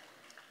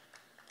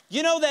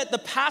 You know that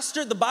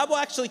the Bible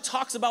actually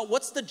talks about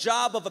what's the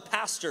job of a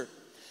pastor.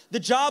 The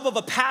job of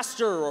a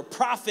pastor or a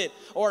prophet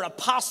or an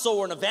apostle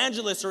or an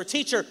evangelist or a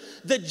teacher.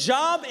 The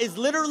job is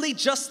literally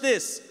just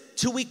this: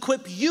 to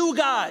equip you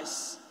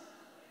guys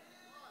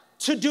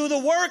to do the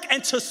work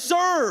and to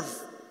serve.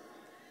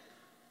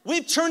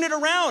 We've turned it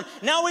around.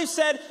 Now we've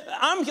said,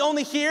 I'm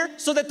only here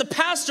so that the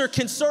pastor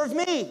can serve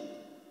me.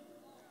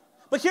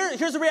 But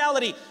here's the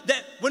reality,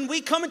 that when we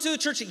come into the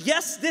church,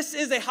 yes, this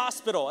is a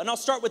hospital, and I'll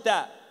start with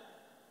that.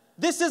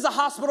 This is a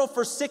hospital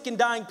for sick and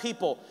dying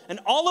people.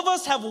 And all of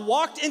us have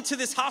walked into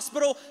this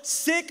hospital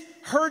sick,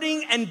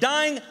 hurting, and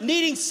dying,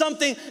 needing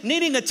something,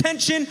 needing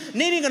attention,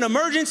 needing an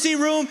emergency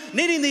room,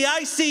 needing the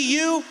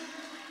ICU.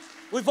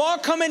 We've all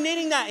come in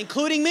needing that,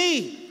 including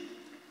me.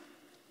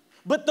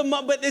 But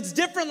it's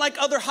different like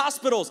other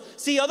hospitals.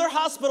 See, other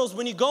hospitals,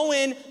 when you go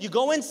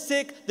in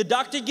sick, the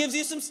doctor gives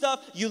you some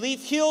stuff, you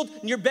leave healed,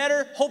 and you're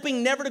better,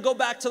 hoping never to go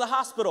back to the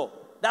hospital.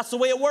 That's the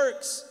way it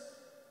works.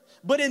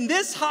 But in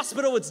this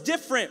hospital, it's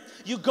different.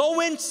 You go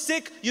in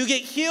sick, you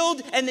get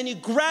healed, and then you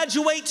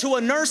graduate to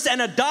a nurse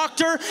and a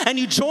doctor, and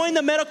you join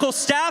the medical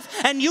staff,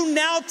 and you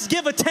now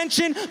give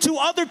attention to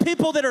other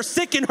people that are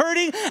sick and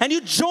hurting, and you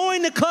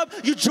join the club,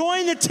 you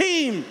join the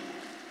team.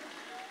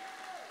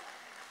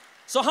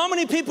 So how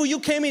many people you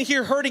came in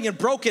here hurting and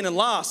broken and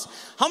lost?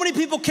 How many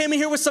people came in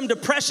here with some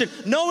depression,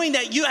 knowing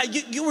that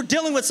you were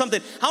dealing with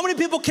something? How many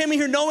people came in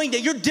here knowing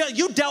that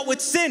you dealt with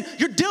sin?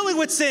 You're dealing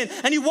with sin,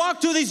 and you walk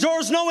through these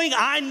doors knowing,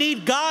 I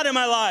need God in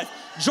my life.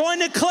 Join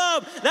the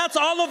club. That's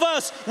all of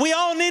us. We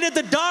all needed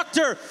the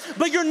doctor,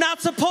 but you're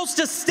not supposed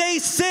to stay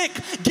sick.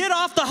 Get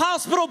off the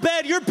hospital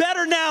bed. You're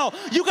better now.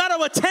 You got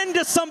to attend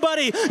to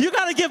somebody. You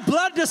got to give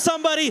blood to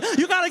somebody.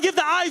 You got to give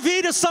the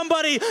IV to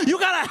somebody. You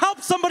got to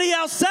help somebody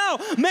else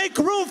out. Make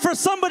room for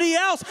somebody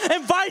else.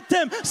 Invite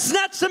them.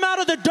 Snatch them out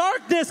of the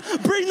darkness.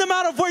 Bring them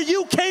out of where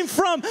you came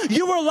from.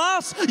 You were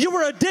lost. You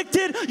were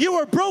addicted. You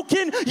were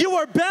broken. You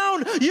were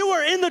bound. You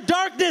were in the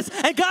darkness.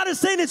 And God is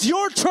saying it's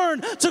your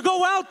turn to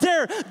go out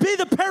there. Be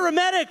the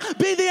paramedic,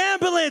 be the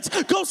ambulance,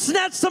 go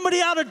snatch somebody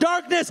out of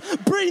darkness,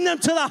 bring them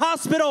to the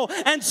hospital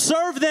and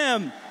serve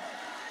them.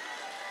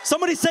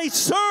 Somebody say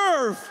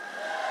serve.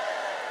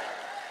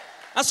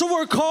 That's what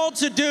we're called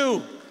to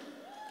do.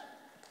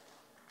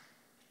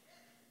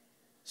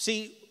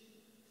 See,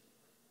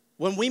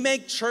 when we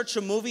make church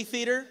a movie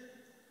theater,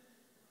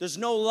 there's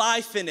no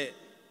life in it.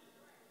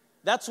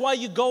 That's why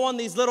you go on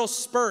these little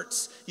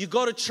spurts. You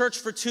go to church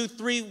for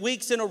 2-3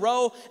 weeks in a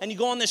row, and you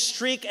go on this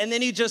streak, and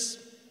then you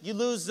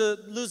lose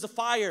the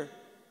fire.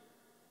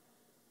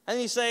 And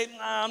then you say,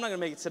 I'm not going to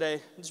make it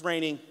today. It's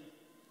raining.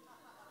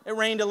 It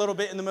rained a little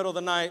bit in the middle of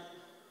the night.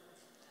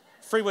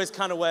 Freeway's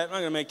kind of wet. I'm not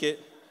going to make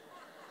it.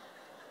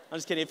 I'm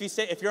just kidding.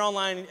 If you're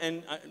online,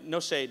 and no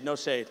shade, no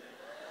shade.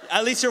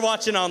 At least you're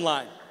watching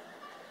online.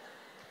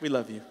 We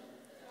love you.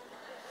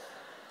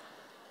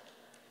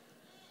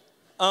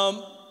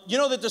 You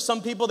know that there's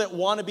some people that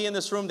want to be in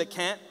this room that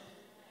can't?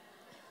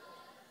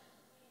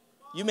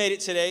 You made it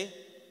today.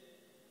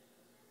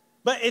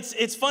 But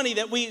it's funny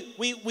that we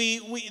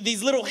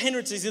these little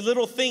hindrances, these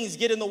little things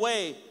get in the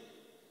way.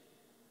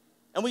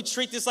 And we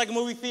treat this like a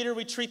movie theater.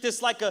 We treat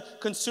this like a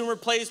consumer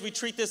place. We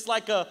treat this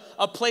like a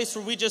place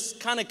where we just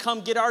kind of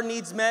come get our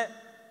needs met.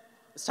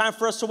 It's time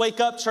for us to wake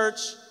up, church.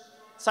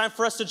 It's time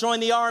for us to join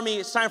the army.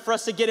 It's time for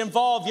us to get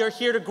involved. You're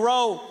here to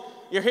grow.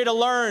 You're here to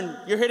learn.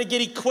 You're here to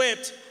get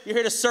equipped. You're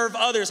here to serve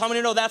others. How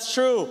many know that's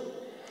true?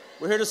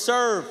 We're here to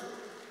serve.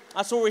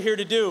 That's what we're here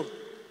to do.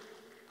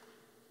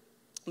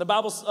 The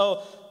Bible,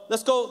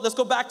 let's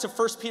go back to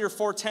 1 Peter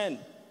 4:10.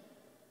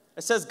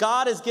 It says,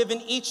 God has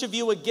given each of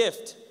you a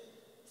gift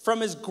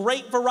from his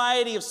great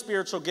variety of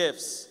spiritual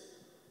gifts.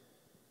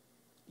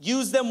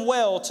 Use them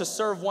well to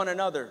serve one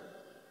another.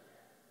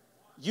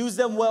 Use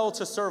them well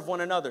to serve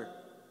one another.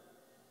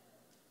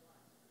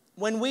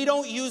 When we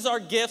don't use our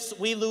gifts,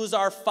 we lose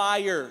our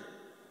fire.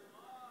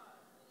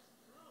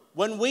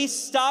 When we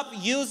stop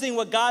using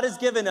what God has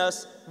given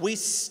us, we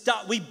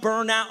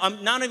burn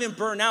out. Not even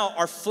burn out,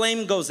 our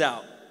flame goes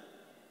out.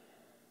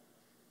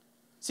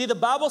 See, the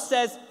Bible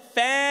says,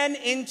 fan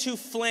into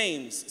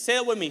flames. Say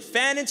it with me.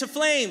 Fan into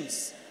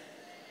flames.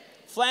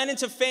 Fan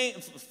into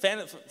flames.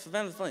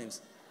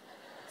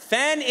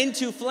 Fan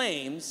into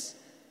flames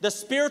the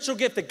spiritual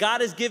gift that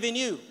God has given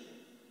you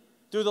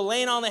through the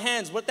laying on the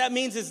hands. What that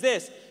means is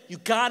this. You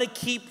got to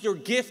keep your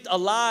gift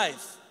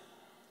alive.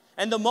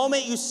 And the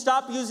moment you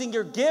stop using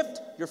your gift,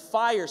 your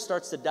fire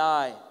starts to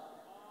die.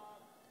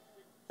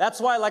 That's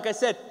why, like I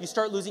said, you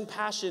start losing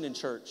passion in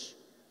church.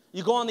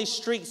 You go on these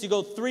streaks, you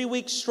go 3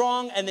 weeks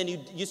strong, and then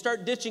you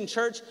start ditching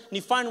church, and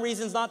you find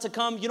reasons not to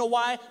come. You know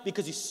why?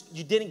 Because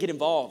you didn't get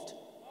involved.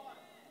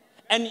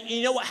 And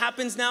you know what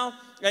happens now?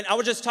 And I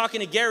was just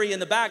talking to Gary in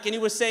the back, and he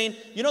was saying,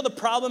 you know, the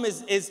problem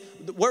is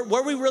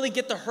where we really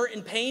get the hurt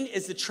and pain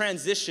is the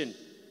transition.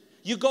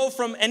 You go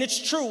from, and it's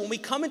true, when we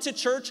come into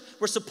church,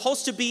 we're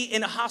supposed to be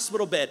in a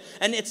hospital bed.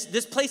 And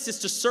this place is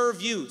to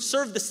serve you,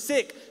 serve the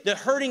sick, the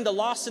hurting, the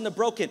lost, and the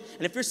broken.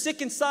 And if you're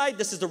sick inside,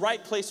 this is the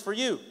right place for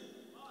you.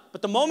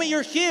 But the moment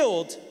you're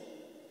healed,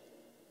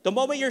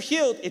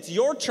 it's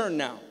your turn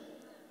now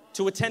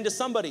to attend to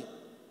somebody.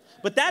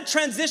 But that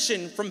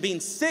transition from being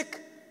sick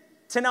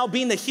to now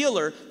being the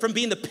healer, from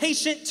being the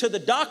patient to the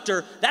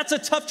doctor, that's a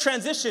tough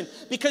transition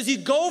because you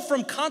go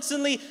from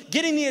constantly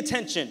getting the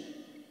attention,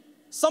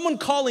 someone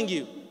calling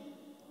you,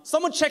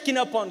 someone checking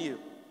up on you,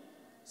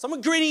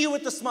 someone greeting you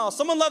with a smile,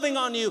 someone loving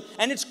on you,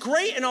 and it's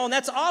great and all, and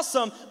that's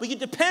awesome, but you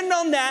depend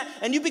on that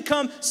and you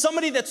become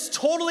somebody that's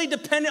totally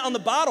dependent on the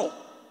bottle.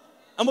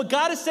 And what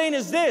God is saying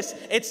is this,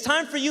 it's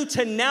time for you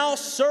to now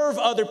serve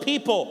other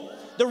people.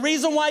 The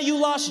reason why you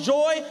lost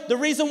joy, the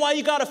reason why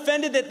you got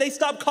offended that they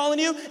stopped calling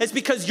you is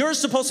because you're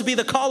supposed to be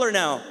the caller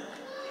now.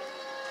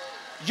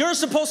 You're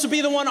supposed to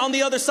be the one on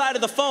the other side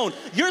of the phone.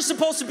 You're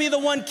supposed to be the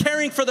one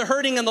caring for the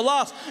hurting and the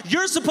lost.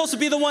 You're supposed to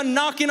be the one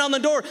knocking on the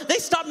door. They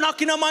stopped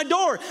knocking on my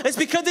door. It's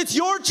because it's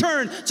your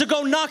turn to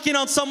go knocking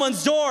on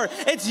someone's door.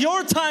 It's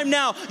your time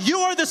now. You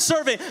are the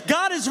servant.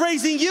 God is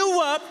raising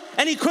you up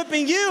and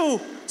equipping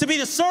you to be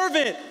the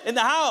servant in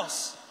the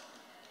house.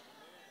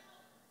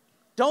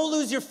 Don't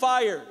lose your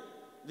fire.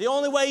 The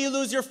only way you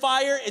lose your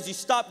fire is you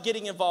stop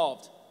getting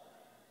involved,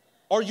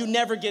 or you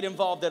never get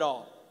involved at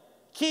all.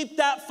 Keep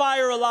that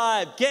fire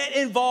alive. Get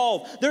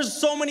involved. There's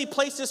so many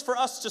places for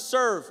us to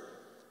serve.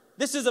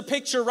 This is a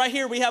picture right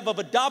here we have of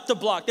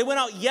Adopt-A-Block. They went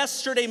out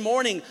yesterday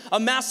morning, a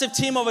massive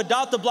team of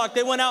Adopt-A-Block.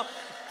 They went out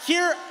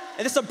here,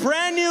 and it's a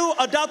brand new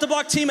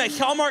Adopt-A-Block team at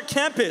Hallmark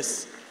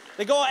campus.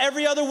 They go out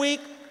every other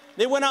week.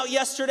 They went out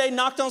yesterday,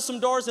 knocked on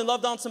some doors, and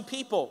loved on some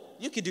people.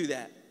 You could do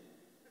that.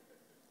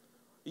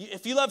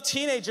 If you love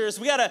teenagers,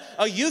 we got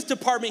a youth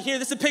department here.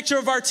 This is a picture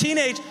of our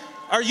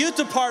youth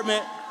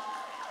department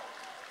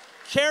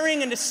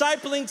caring and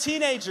discipling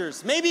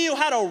teenagers. Maybe you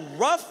had a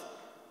rough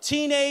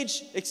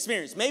teenage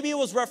experience. Maybe it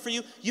was rough for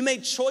you. You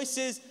made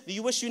choices that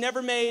you wish you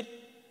never made.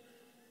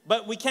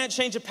 But we can't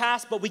change the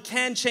past, but we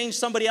can change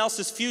somebody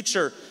else's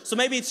future. So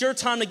maybe it's your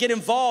time to get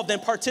involved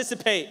and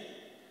participate.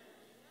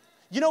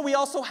 You know, we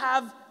also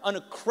have an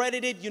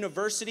accredited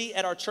university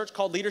at our church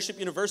called Leadership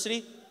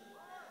University.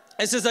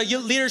 This is a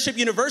Leadership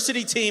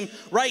University team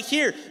right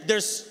here.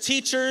 There's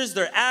teachers,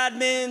 there's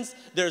admins,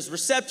 there's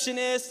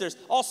receptionists, there's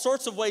all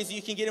sorts of ways that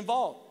you can get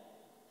involved.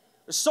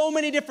 There's so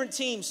many different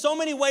teams, so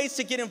many ways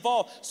to get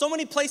involved, so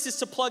many places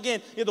to plug in.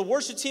 You have the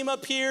worship team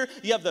up here,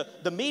 you have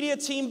the media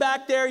team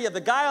back there, you have the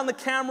guy on the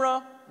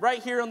camera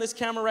right here on this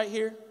camera right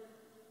here.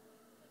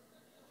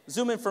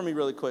 Zoom in for me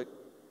really quick.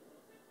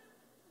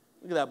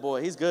 Look at that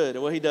boy, he's good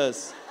at what he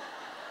does.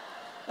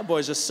 That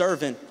boy's just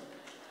serving.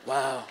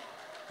 Wow,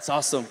 it's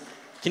awesome.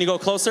 Can you go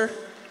closer?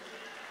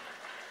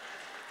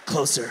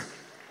 Closer.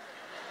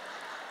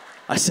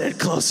 I said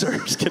closer,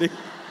 just kidding.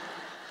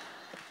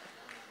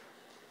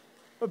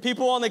 But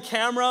people on the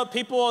camera,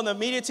 people on the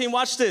media team,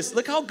 watch this.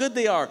 Look how good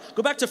they are.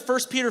 Go back to 1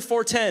 Peter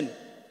 4:10.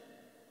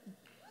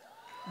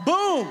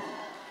 Boom.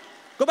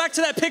 Go back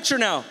to that picture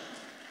now.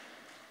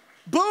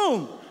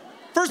 Boom.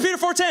 1 Peter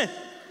 4:10.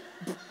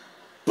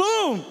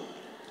 Boom.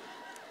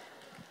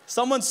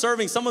 Someone's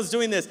serving, someone's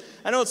doing this.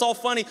 I know it's all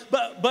funny,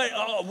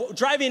 but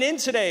driving in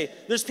today,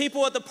 there's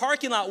people at the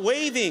parking lot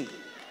waving,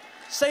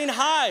 saying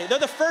hi. They're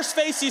the first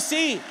face you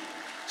see.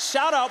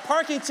 Shout out,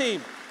 parking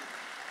team.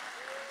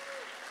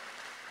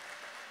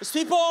 There's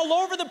people all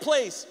over the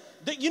place.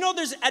 You know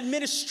there's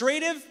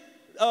administrative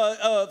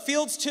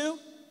fields too?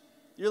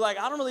 You're like,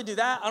 I don't really do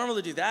that. I don't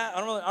really do that. I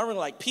don't really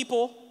like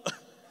people.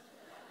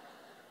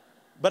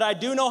 But I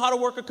do know how to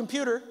work a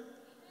computer.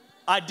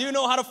 I do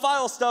know how to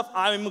file stuff.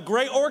 I'm a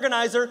great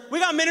organizer. We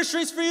got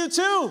ministries for you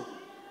too.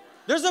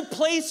 There's a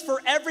place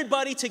for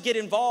everybody to get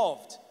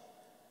involved.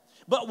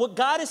 But what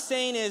God is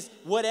saying is,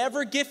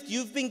 whatever gift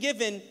you've been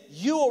given,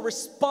 you are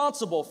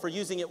responsible for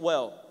using it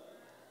well.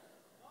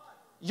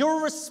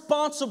 You're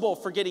responsible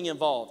for getting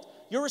involved.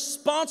 You're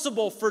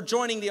responsible for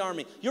joining the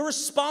army. You're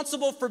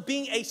responsible for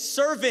being a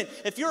servant.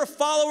 If you're a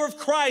follower of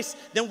Christ,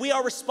 then we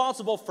are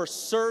responsible for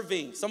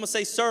serving. Someone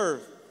say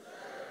serve.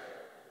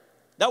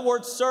 That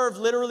word serve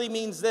literally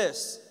means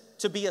this: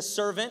 to be a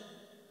servant,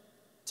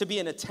 to be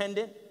an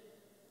attendant,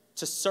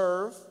 to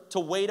serve, to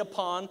wait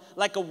upon,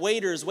 like a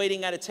waiter is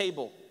waiting at a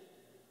table.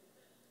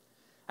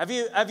 Have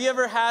you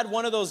ever had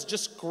one of those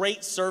just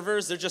great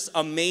servers? They're just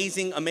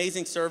amazing,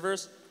 amazing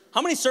servers.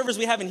 How many servers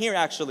we have in here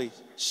actually?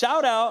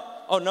 Shout out.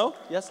 Oh, no?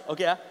 Yes?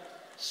 Okay. Yeah.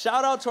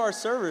 Shout out to our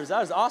servers. That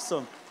was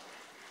awesome.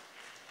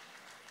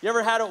 You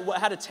ever had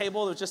a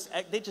table that was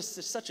they did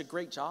such a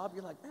great job?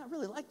 You're like, man, I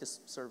really like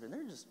this servant.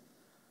 They're just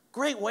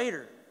great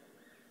waiter.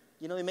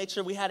 You know, they made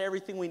sure we had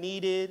everything we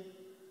needed.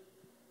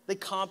 They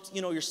comped,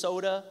 your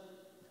soda.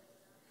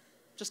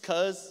 Just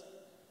 'cause.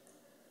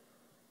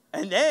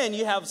 And then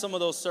you have some of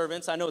those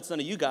servants, I know it's none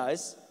of you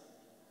guys,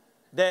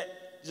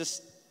 that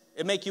just,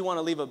 it make you want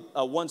to leave a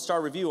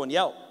 1-star review on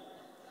Yelp.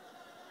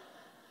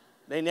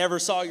 They never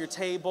saw your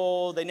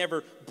table. They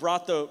never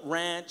brought the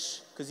ranch,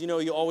 because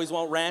you always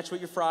want ranch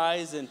with your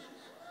fries. And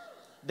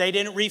they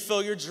didn't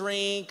refill your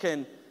drink.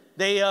 And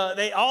they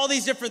all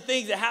these different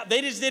things that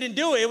they just didn't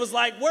do it. It was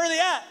like, where are they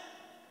at?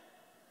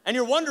 And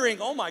you're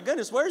wondering, oh my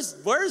goodness, where's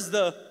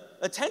the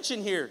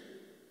attention here?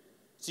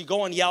 So you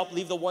go on Yelp,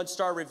 leave the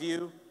 1-star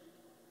review.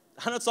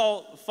 I know it's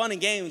all fun and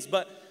games,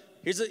 but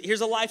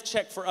here's a life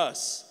check for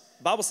us.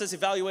 The Bible says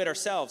evaluate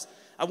ourselves.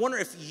 I wonder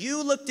if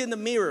you looked in the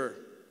mirror,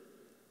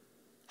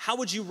 how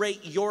would you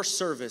rate your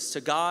service to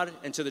God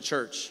and to the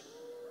church?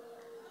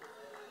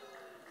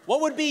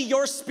 What would be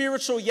your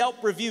spiritual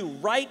Yelp review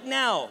right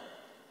now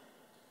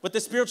with the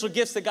spiritual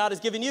gifts that God has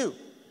given you?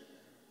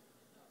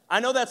 I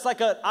know that's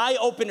like an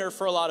eye-opener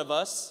for a lot of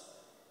us,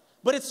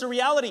 but it's the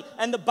reality.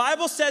 And the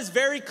Bible says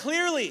very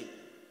clearly,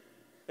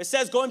 it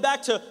says, going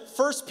back to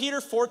 1 Peter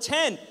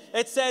 4:10,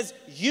 it says,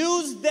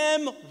 use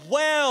them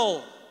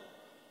well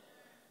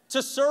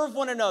to serve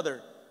one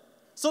another.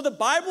 So the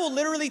Bible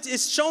literally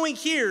is showing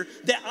here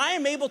that I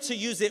am able to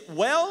use it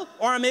well,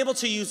 or I'm able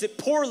to use it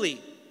poorly.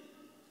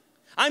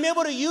 I'm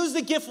able to use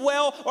the gift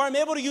well, or I'm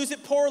able to use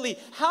it poorly.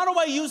 How do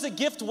I use a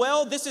gift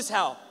well? This is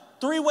how.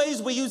 3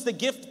 ways we use the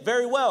gift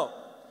very well.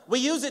 We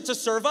use it to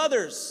serve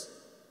others.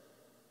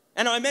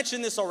 And I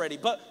mentioned this already,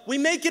 but we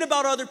make it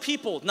about other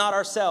people, not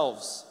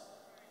ourselves.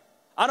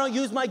 I don't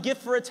use my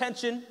gift for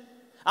attention.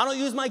 I don't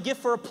use my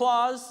gift for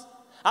applause.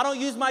 I don't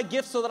use my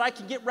gift so that I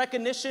can get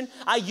recognition.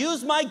 I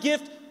use my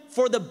gift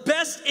for the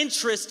best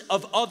interest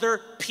of other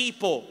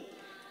people.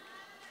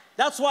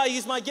 That's why I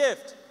use my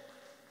gift.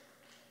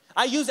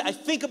 I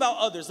think about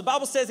others. The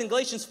Bible says in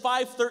Galatians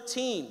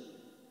 5:13,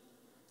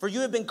 for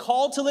you have been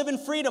called to live in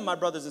freedom, my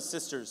brothers and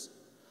sisters.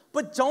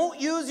 But don't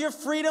use your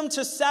freedom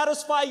to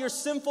satisfy your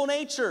sinful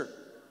nature.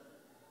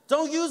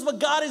 Don't use what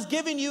God has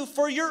given you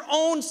for your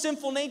own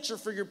sinful nature,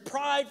 for your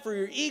pride, for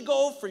your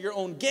ego, for your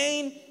own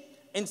gain.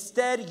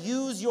 Instead,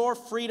 use your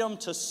freedom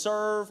to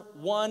serve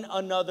one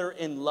another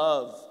in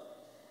love.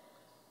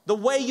 The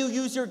way you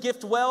use your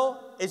gift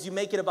well is you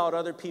make it about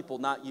other people,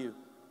 not you.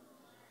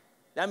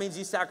 That means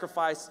we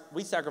sacrifice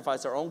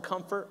our own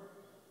comfort.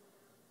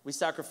 We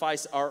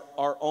sacrifice our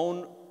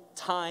own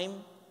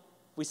time.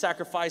 We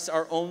sacrifice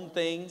our own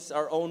things,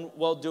 our own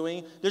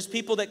well-doing. There's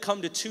people that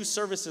come to 2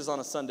 services on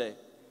a Sunday.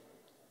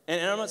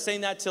 And I'm not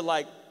saying that to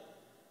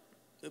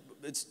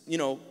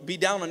be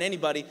down on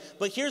anybody.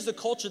 But here's the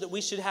culture that we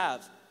should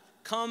have.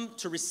 Come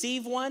to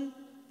receive one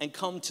and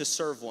come to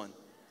serve one.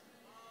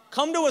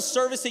 Come to a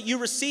service that you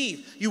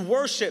receive. You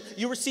worship.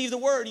 You receive the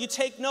word. You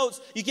take notes.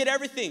 You get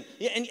everything.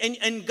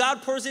 And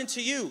God pours into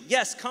you.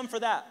 Yes, come for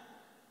that.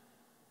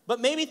 But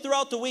maybe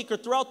throughout the week or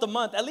throughout the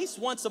month, at least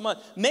once a month,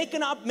 make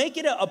it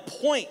a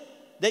point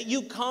that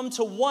you come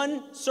to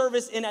one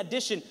service in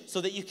addition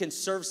so that you can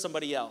serve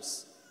somebody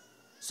else.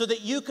 So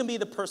that you can be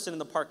the person in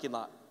the parking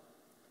lot.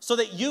 So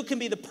that you can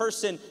be the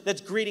person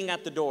that's greeting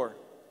at the door.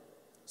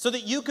 So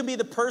that you can be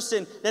the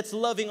person that's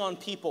loving on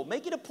people.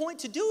 Make it a point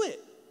to do it.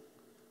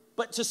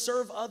 But to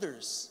serve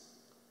others.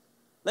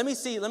 Let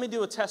me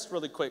do a test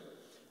really quick.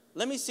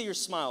 Let me see your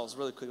smiles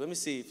really quick. Let me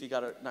see if you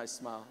got a nice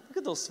smile. Look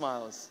at those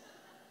smiles.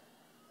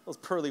 Those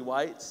pearly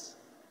whites.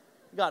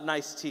 You got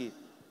nice teeth.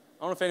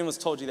 I don't know if anyone's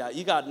told you that.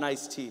 You got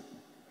nice teeth.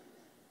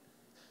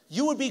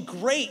 You would be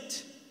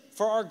great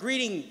for our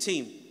greeting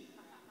team.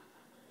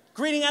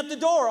 Greeting at the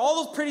door.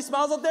 All those pretty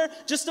smiles up there.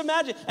 Just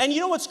imagine. And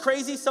you know what's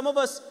crazy? Some of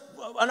us,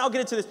 and I'll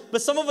get into this,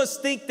 but some of us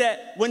think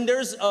that when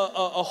there's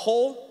a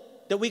hole,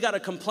 that we got to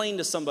complain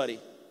to somebody.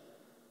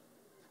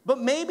 But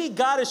maybe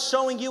God is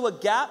showing you a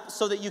gap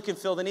so that you can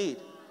fill the need.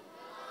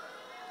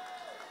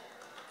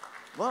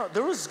 Well,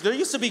 there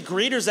used to be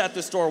greeters at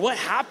the store. What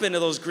happened to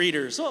those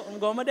greeters? Oh, I'm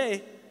going my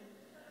day.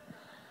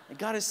 And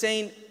God is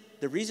saying,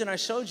 the reason I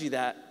showed you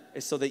that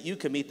is so that you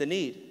can meet the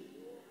need.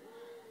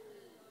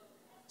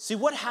 See,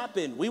 what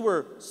happened? We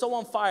were so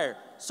on fire,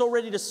 so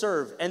ready to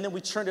serve, and then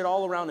we turned it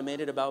all around and made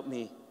it about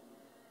me.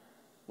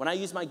 When I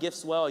use my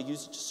gifts well, I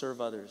use it to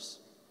serve others.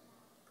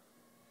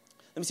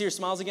 Let me see your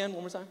smiles again,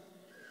 one more time.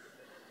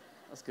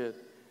 That's good.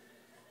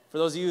 For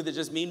those of you that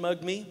just mean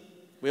mugged me,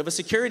 we have a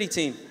security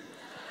team.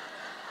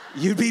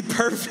 You'd be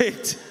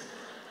perfect.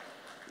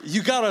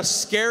 You got a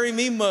scary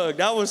mean mug.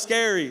 That was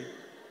scary.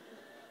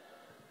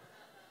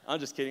 I'm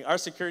just kidding. Our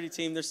security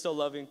team, they're still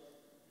loving.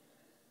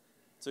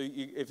 So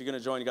if you're going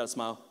to join, you got to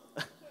smile.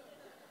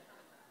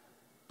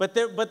 But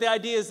the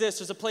idea is this.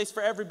 There's a place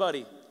for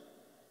everybody.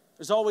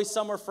 There's always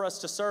somewhere for us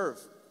to serve.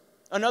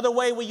 Another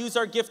way we use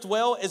our gift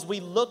well is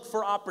we look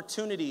for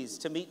opportunities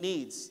to meet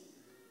needs.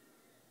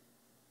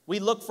 We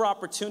look for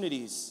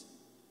opportunities.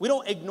 We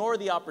don't ignore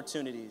the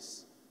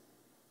opportunities.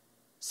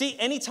 See,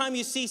 anytime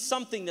you see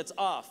something that's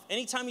off,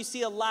 anytime you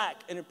see a lack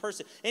in a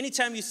person,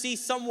 anytime you see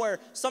somewhere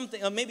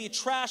something, maybe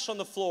trash on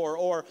the floor,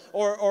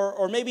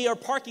 or maybe our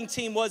parking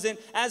team wasn't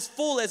as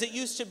full as it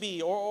used to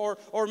be, or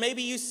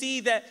maybe you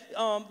see that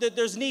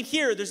there's need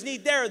here, there's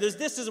need there,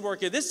 this isn't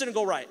working, this didn't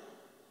go right.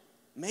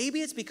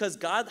 Maybe it's because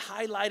God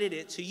highlighted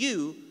it to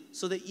you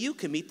so that you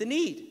can meet the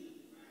need.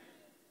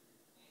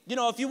 You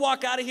know, if you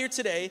walk out of here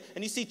today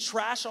and you see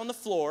trash on the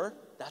floor,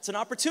 that's an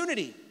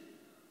opportunity.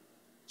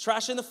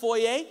 Trash in the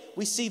foyer,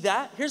 we see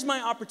that. Here's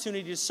my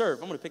opportunity to serve.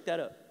 I'm going to pick that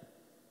up.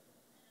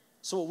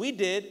 So what we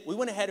did, we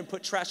went ahead and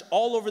put trash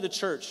all over the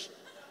church.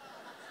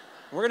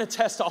 We're going to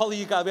test all of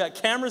you guys. We got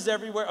cameras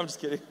everywhere. I'm just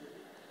kidding.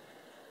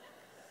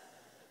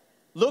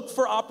 Look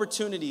for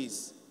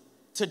opportunities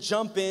to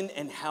jump in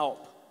and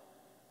help.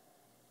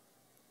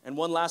 And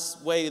one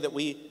last way that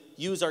we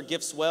use our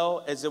gifts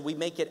well is that we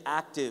make it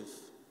active.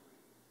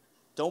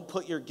 Don't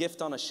put your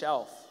gift on a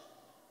shelf,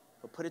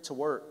 but put it to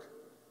work.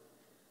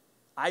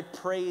 I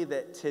pray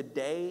that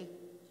today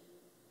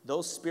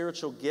those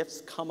spiritual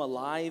gifts come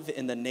alive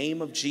in the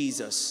name of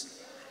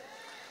Jesus.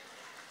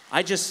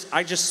 I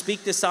just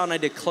speak this out and I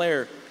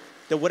declare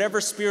that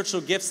whatever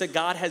spiritual gifts that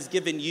God has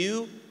given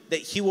you, that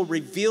he will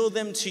reveal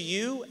them to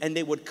you and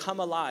they would come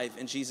alive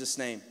in Jesus'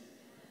 name.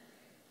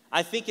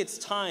 I think it's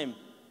time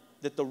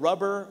that the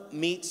rubber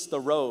meets the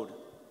road.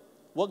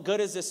 What good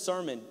is this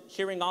sermon,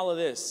 hearing all of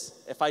this,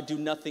 if I do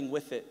nothing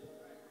with it?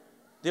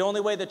 The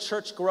only way the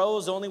church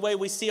grows, the only way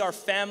we see our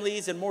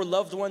families and more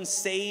loved ones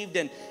saved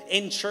and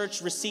in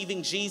church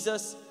receiving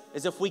Jesus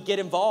is if we get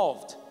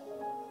involved.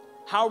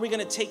 How are we going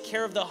to take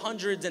care of the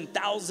hundreds and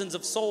thousands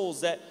of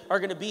souls that are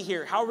going to be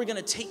here? How are we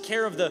going to take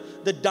care of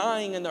the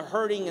dying and the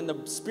hurting and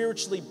the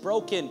spiritually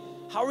broken?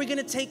 How are we going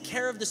to take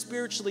care of the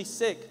spiritually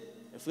sick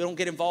if we don't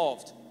get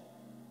involved?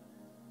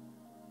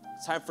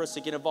 It's time for us to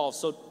get involved.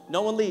 So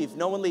no one leave,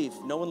 no one leave,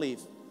 no one leave.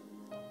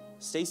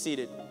 Stay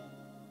seated.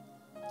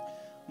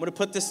 I'm going to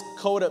put this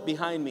code up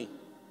behind me.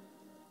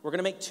 We're going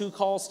to make 2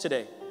 calls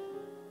today.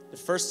 The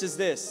first is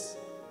this.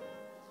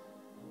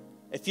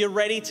 If you're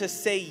ready to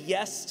say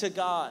yes to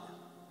God,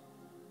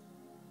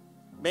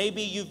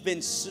 maybe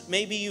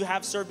you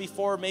have served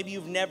before, maybe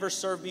you've never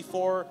served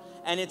before,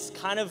 and it's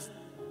kind of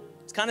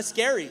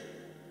scary.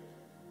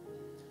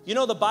 You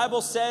know, the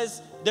Bible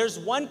says there's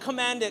one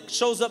command that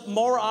shows up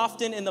more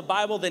often in the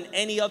Bible than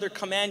any other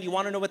command. You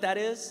want to know what that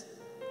is?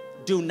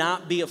 Do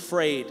not be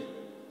afraid.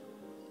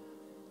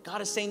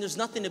 God is saying there's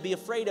nothing to be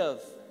afraid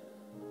of.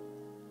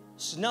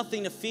 There's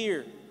nothing to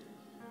fear.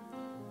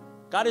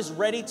 God is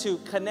ready to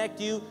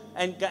connect you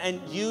and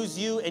use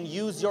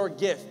your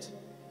gift.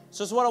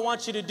 So this is what I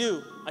want you to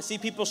do. I see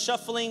people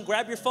shuffling.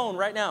 Grab your phone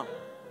right now.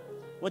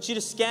 I want you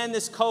to scan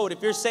this code.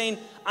 If you're saying,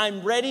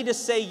 I'm ready to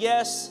say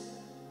yes,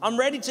 I'm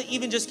ready to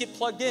even just get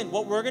plugged in.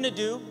 What we're going to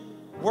do,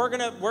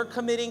 we're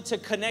committing to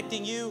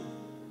connecting you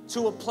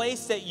to a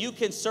place that you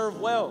can serve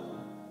well.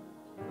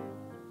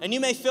 And you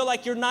may feel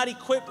like you're not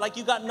equipped, like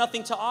you got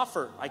nothing to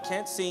offer. I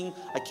can't sing,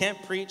 I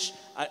can't preach,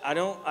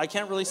 I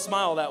can't really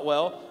smile that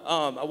well.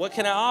 What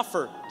can I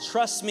offer?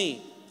 Trust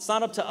me, it's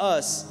not up to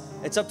us,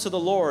 it's up to the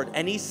Lord.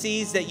 And He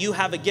sees that you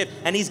have a gift,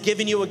 and He's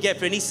given you a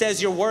gift, and He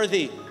says you're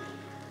worthy.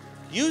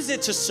 Use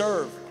it to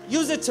serve,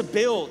 use it to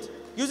build,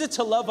 use it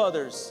to love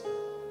others.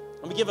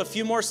 Let me give a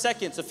few more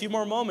seconds, a few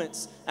more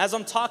moments. As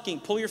I'm talking,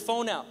 pull your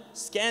phone out,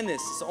 scan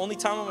this. It's the only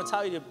time I'm gonna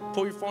tell you to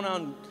pull your phone out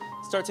and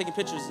start taking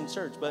pictures in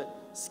church, but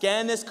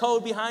scan this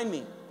code behind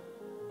me.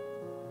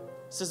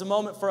 This is a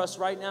moment for us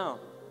right now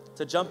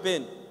to jump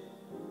in.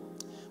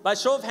 By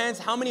show of hands,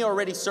 how many are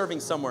already serving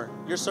somewhere?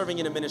 You're serving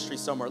in a ministry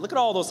somewhere. Look at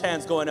all those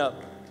hands going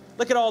up.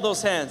 Look at all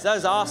those hands. That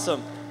is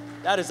awesome.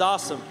 That is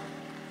awesome.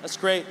 That's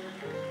great.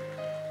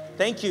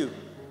 Thank you.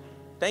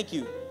 Thank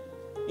you.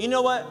 You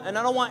know what? And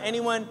I don't want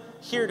anyone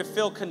here to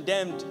feel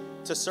condemned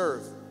to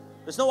serve.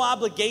 There's no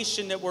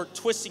obligation that we're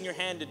twisting your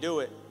hand to do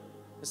it.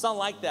 It's not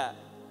like that.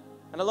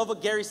 And I love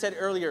what Gary said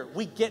earlier.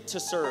 We get to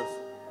serve.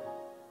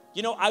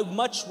 You know, I'd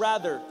much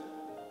rather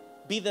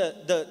be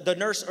the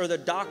nurse or the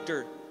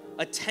doctor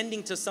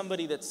attending to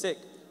somebody that's sick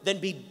than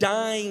be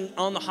dying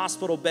on the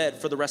hospital bed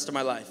for the rest of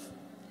my life.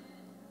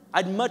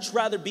 I'd much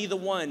rather be the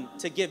one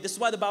to give. This is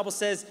why the Bible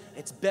says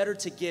it's better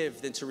to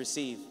give than to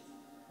receive.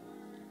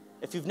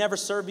 If you've never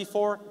served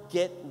before,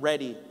 get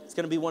ready. It's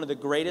going to be one of the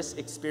greatest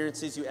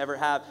experiences you ever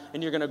have,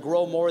 and you're going to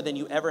grow more than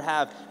you ever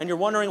have. And you're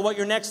wondering what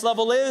your next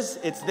level is?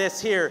 It's this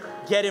here.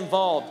 Get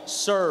involved,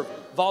 serve,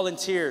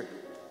 volunteer.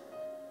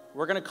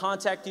 We're going to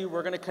contact you.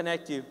 We're going to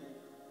connect you.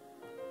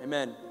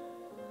 Amen.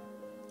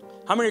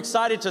 How many are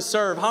excited to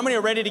serve? How many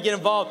are ready to get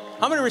involved?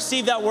 How many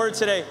receive that word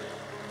today?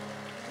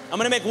 I'm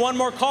going to make one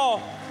more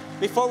call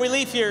before we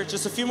leave here.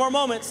 Just a few more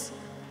moments.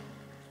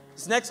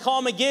 This next call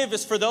I'm going to give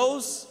is for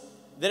those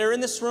that are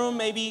in this room.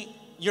 Maybe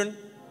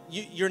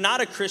you're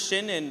not a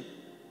Christian and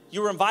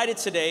you were invited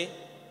today,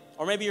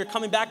 or maybe you're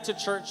coming back to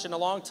church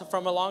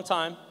from a long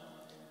time.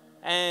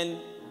 And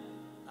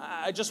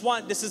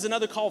this is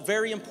another call,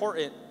 very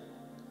important.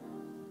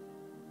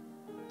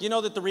 You know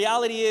that the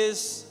reality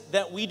is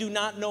that we do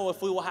not know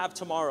if we will have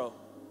tomorrow.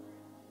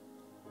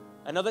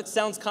 I know that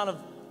sounds kind of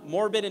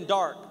morbid and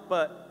dark,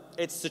 but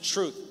it's the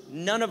truth.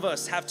 None of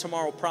us have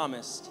tomorrow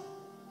promised.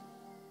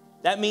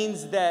 That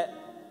means that,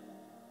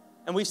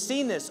 and we've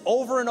seen this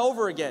over and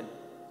over again.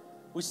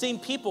 We've seen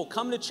people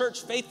come to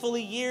church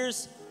faithfully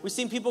years. We've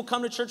seen people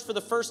come to church for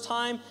the first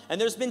time, and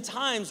there's been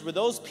times where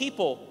those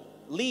people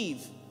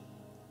leave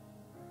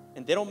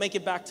and they don't make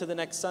it back to the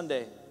next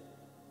Sunday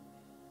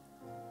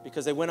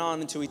because they went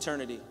on into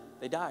eternity.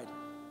 They died.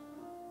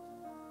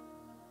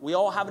 We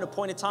all have an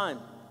appointed time,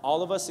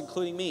 all of us,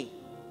 including me.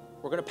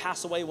 We're going to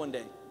pass away one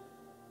day.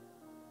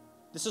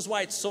 This is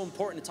why it's so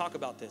important to talk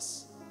about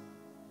this.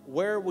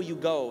 Where will you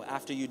go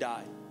after you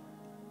die?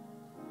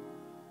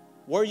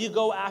 Where you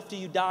go after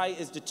you die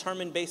is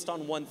determined based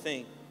on one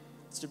thing.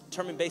 It's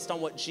determined based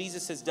on what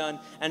Jesus has done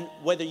and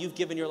whether you've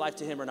given your life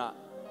to Him or not.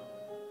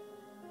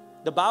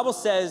 The Bible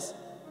says,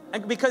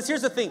 and because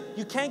here's the thing,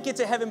 you can't get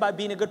to heaven by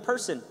being a good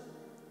person.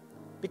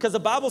 Because the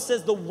Bible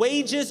says the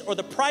wages or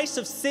the price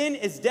of sin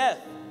is death.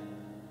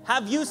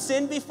 Have you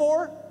sinned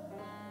before?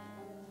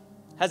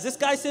 Has this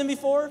guy sinned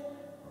before?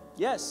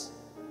 Yes.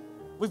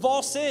 We've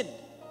all sinned.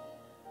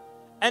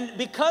 And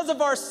because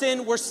of our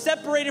sin, we're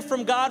separated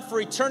from God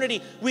for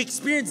eternity. We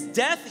experience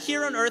death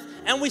here on earth,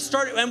 and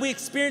we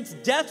experience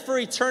death for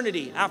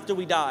eternity after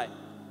we die.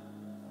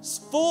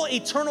 Full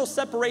eternal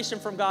separation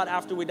from God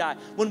after we die.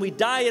 When we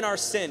die in our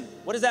sin,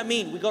 what does that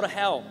mean? We go to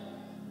hell.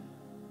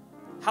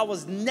 Hell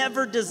was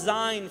never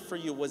designed for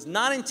you, was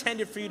not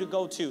intended for you to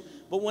go to.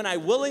 But when I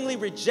willingly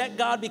reject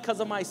God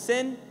because of my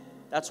sin,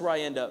 that's where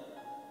I end up.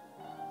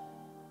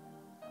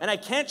 And I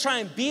can't try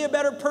and be a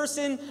better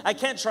person. I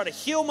can't try to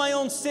heal my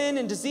own sin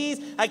and disease.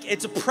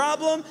 It's a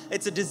problem.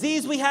 It's a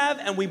disease we have,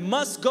 and we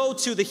must go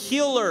to the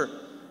healer.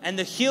 And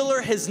the healer,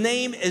 His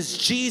name is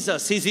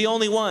Jesus. He's the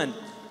only one.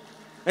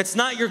 It's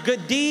not your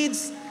good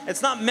deeds.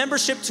 It's not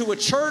membership to a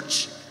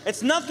church.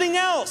 It's nothing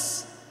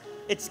else.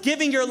 It's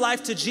giving your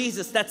life to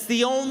Jesus. That's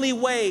the only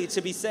way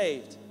to be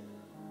saved.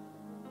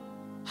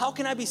 How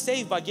can I be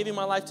saved? By giving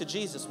my life to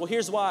Jesus. Well,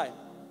 here's why.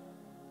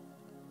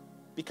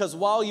 Because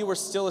while you were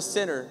still a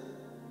sinner,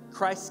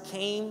 Christ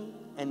came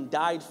and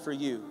died for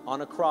you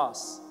on a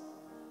cross,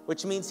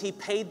 which means he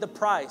paid the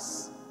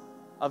price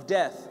of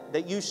death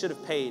that you should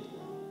have paid.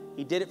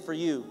 He did it for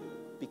you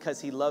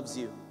because he loves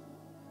you,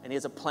 and he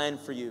has a plan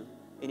for you,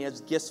 and he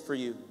has gifts for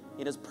you, and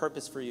he has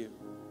purpose for you.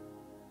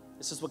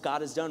 This is what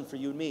God has done for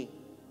you and me.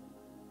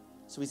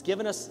 So he's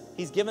given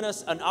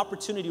us an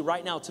opportunity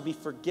right now to be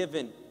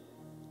forgiven,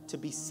 to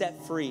be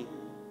set free,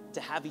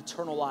 to have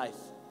eternal life.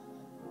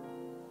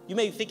 You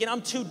may be thinking,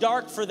 I'm too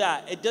dark for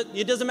that.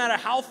 It doesn't matter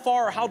how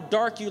far or how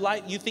dark you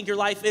think your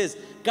life is.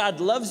 God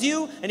loves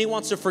you, and he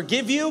wants to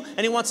forgive you,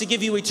 and he wants to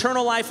give you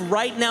eternal life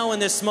right now in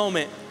this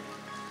moment.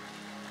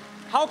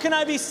 How can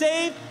I be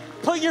saved?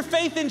 Put your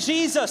faith in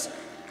Jesus.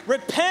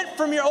 Repent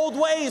from your old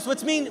ways,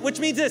 which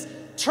means this: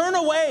 turn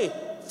away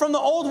from the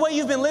old way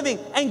you've been living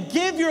and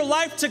give your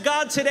life to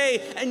God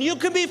today. And you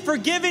can be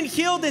forgiven,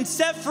 healed, and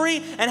set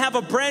free and have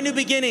a brand new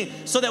beginning,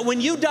 so that when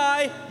you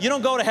die, you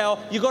don't go to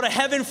hell, you go to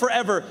heaven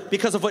forever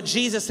because of what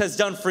Jesus has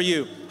done for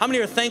you. How many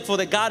are thankful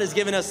that God has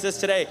given us this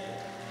today?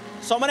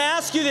 So I'm going to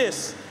ask you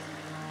this.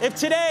 If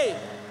today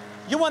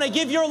you want to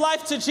give your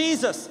life to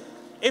Jesus,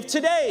 if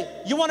today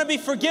you want to be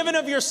forgiven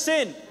of your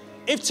sin,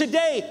 if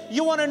today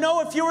you want to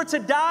know if you were to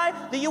die,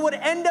 that you would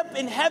end up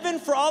in heaven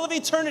for all of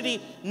eternity,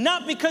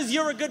 not because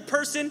you're a good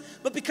person,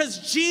 but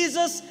because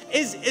Jesus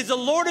is the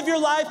Lord of your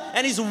life,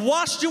 and he's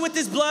washed you with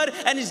his blood,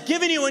 and he's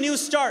given you a new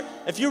start.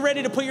 If you're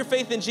ready to put your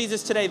faith in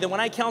Jesus today, then when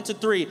I count to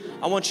 3,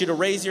 I want you to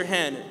raise your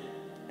hand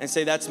and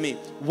say, that's me.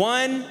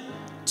 1,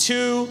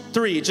 2,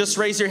 3. Just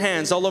raise your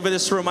hands all over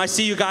this room. I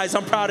see you guys.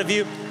 I'm proud of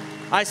you.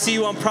 I see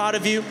you. I'm proud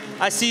of you.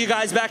 I see you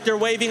guys back there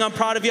waving. I'm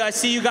proud of you. I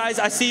see you guys.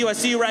 I see you. I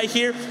see you right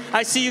here.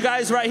 I see you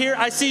guys right here.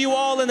 I see you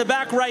all in the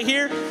back right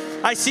here.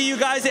 I see you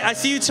guys. I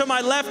see you to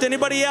my left.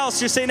 Anybody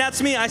else? You're saying, that's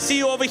me. I see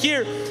you over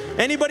here.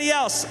 Anybody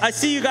else? I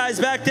see you guys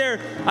back there.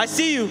 I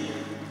see you.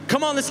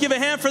 Come on, let's give a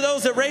hand for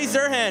those that raised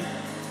their hand.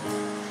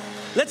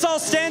 Let's all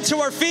stand to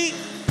our feet.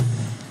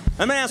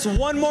 I'm going to ask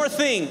one more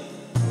thing.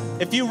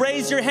 If you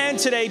raise your hand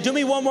today, do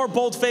me one more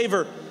bold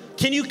favor.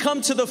 Can you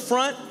come to the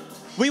front?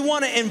 We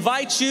want to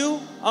invite you.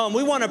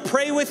 We want to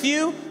pray with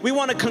you. We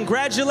want to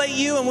congratulate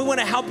you, and we want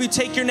to help you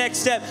take your next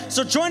step.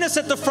 So join us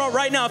at the front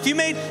right now.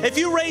 If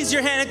you raise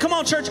your hand, and come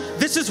on, church,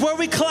 this is where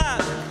we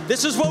clap.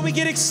 This is where we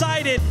get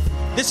excited.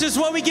 This is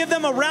where we give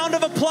them a round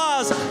of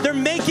applause. They're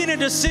making a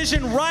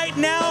decision right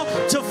now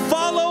to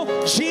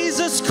follow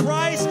Jesus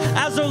Christ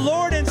as their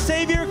Lord and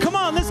Savior. Come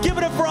on, let's give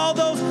it up for all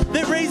those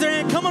that raise their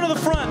hand. Come on to the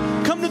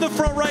front. Come to the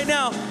front right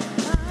now.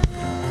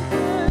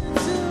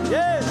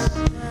 Yes.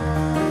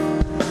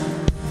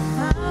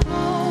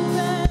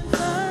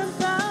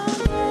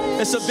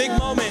 It's a big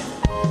moment.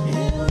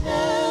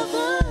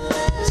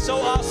 It's so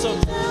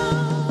awesome.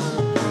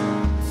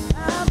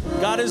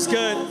 God is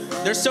good.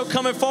 They're still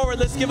coming forward.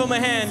 Let's give them a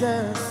hand.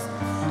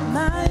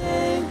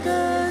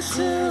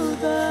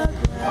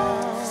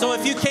 So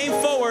if you came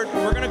forward,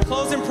 we're going to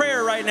close in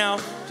prayer right now.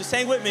 Just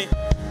hang with me.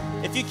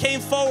 If you came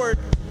forward,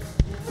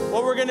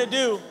 what we're going to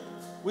do,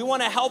 we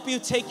want to help you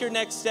take your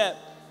next step.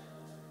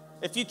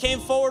 If you came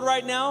forward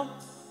right now,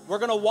 we're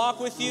going to walk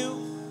with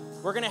you.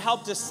 We're going to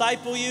help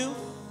disciple you.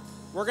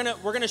 We're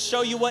gonna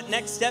show you what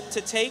next step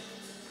to take.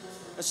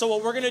 And so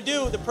what we're gonna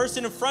do, the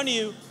person in front of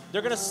you,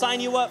 they're gonna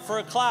sign you up for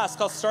a class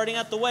called Starting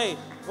at the Way.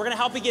 We're gonna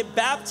help you get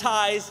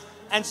baptized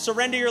and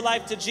surrender your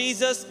life to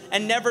Jesus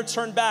and never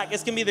turn back.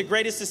 It's gonna be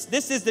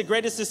this is the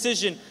greatest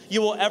decision you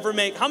will ever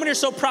make. How many are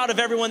so proud of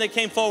everyone that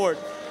came forward?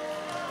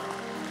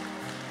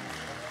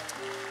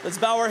 Let's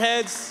bow our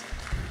heads.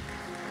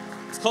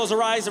 Let's close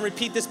our eyes and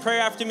repeat this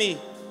prayer after me.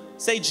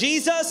 Say,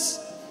 Jesus,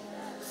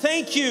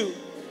 thank you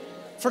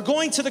for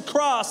going to the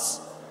cross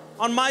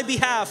on my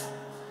behalf.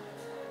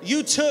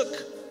 You took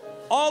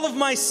all of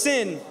my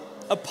sin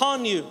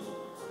upon you,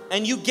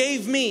 and you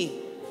gave me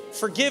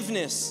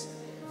forgiveness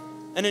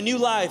and a new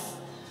life.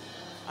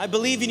 I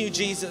believe in you,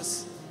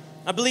 Jesus.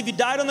 I believe you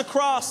died on the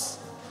cross,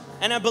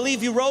 and I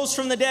believe you rose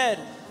from the dead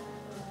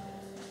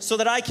so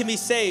that I can be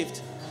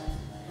saved.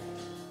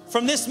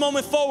 From this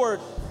moment forward,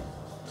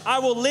 I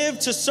will live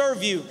to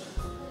serve you.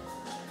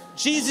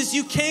 Jesus,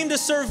 you came to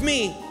serve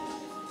me.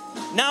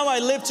 Now I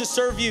live to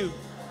serve you.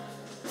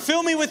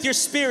 Fill me with your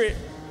spirit.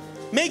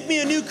 Make me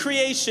a new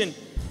creation,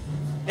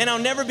 and I'll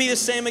never be the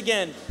same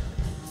again.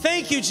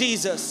 Thank you,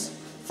 Jesus,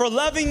 for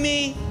loving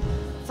me,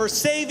 for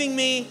saving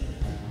me,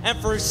 and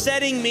for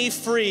setting me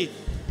free.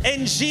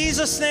 In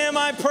Jesus' name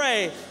I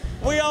pray.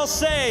 We all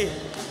say,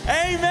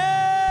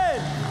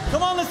 amen.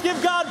 Come on, let's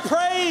give God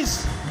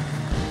praise.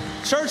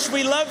 Church,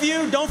 we love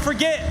you. Don't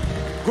forget,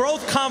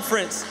 Growth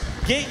Conference.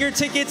 Get your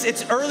tickets.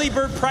 It's early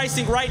bird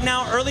pricing right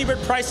now. Early bird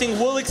pricing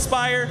will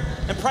expire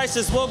and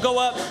prices will go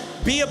up.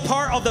 Be a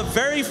part of the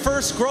very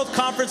first growth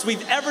conference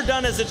we've ever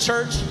done as a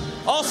church.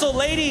 Also,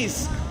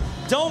 ladies,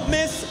 don't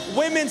miss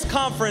Women's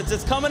Conference.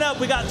 It's coming up.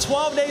 We got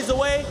 12 days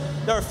away.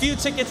 There are a few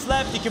tickets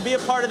left. You can be a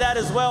part of that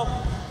as well.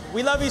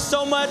 We love you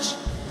so much.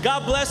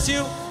 God bless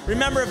you.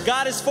 Remember, if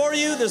God is for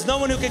you, there's no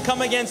one who can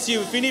come against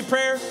you. If you need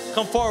prayer,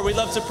 come forward. We'd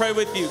love to pray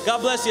with you. God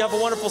bless you. Have a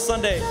wonderful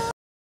Sunday.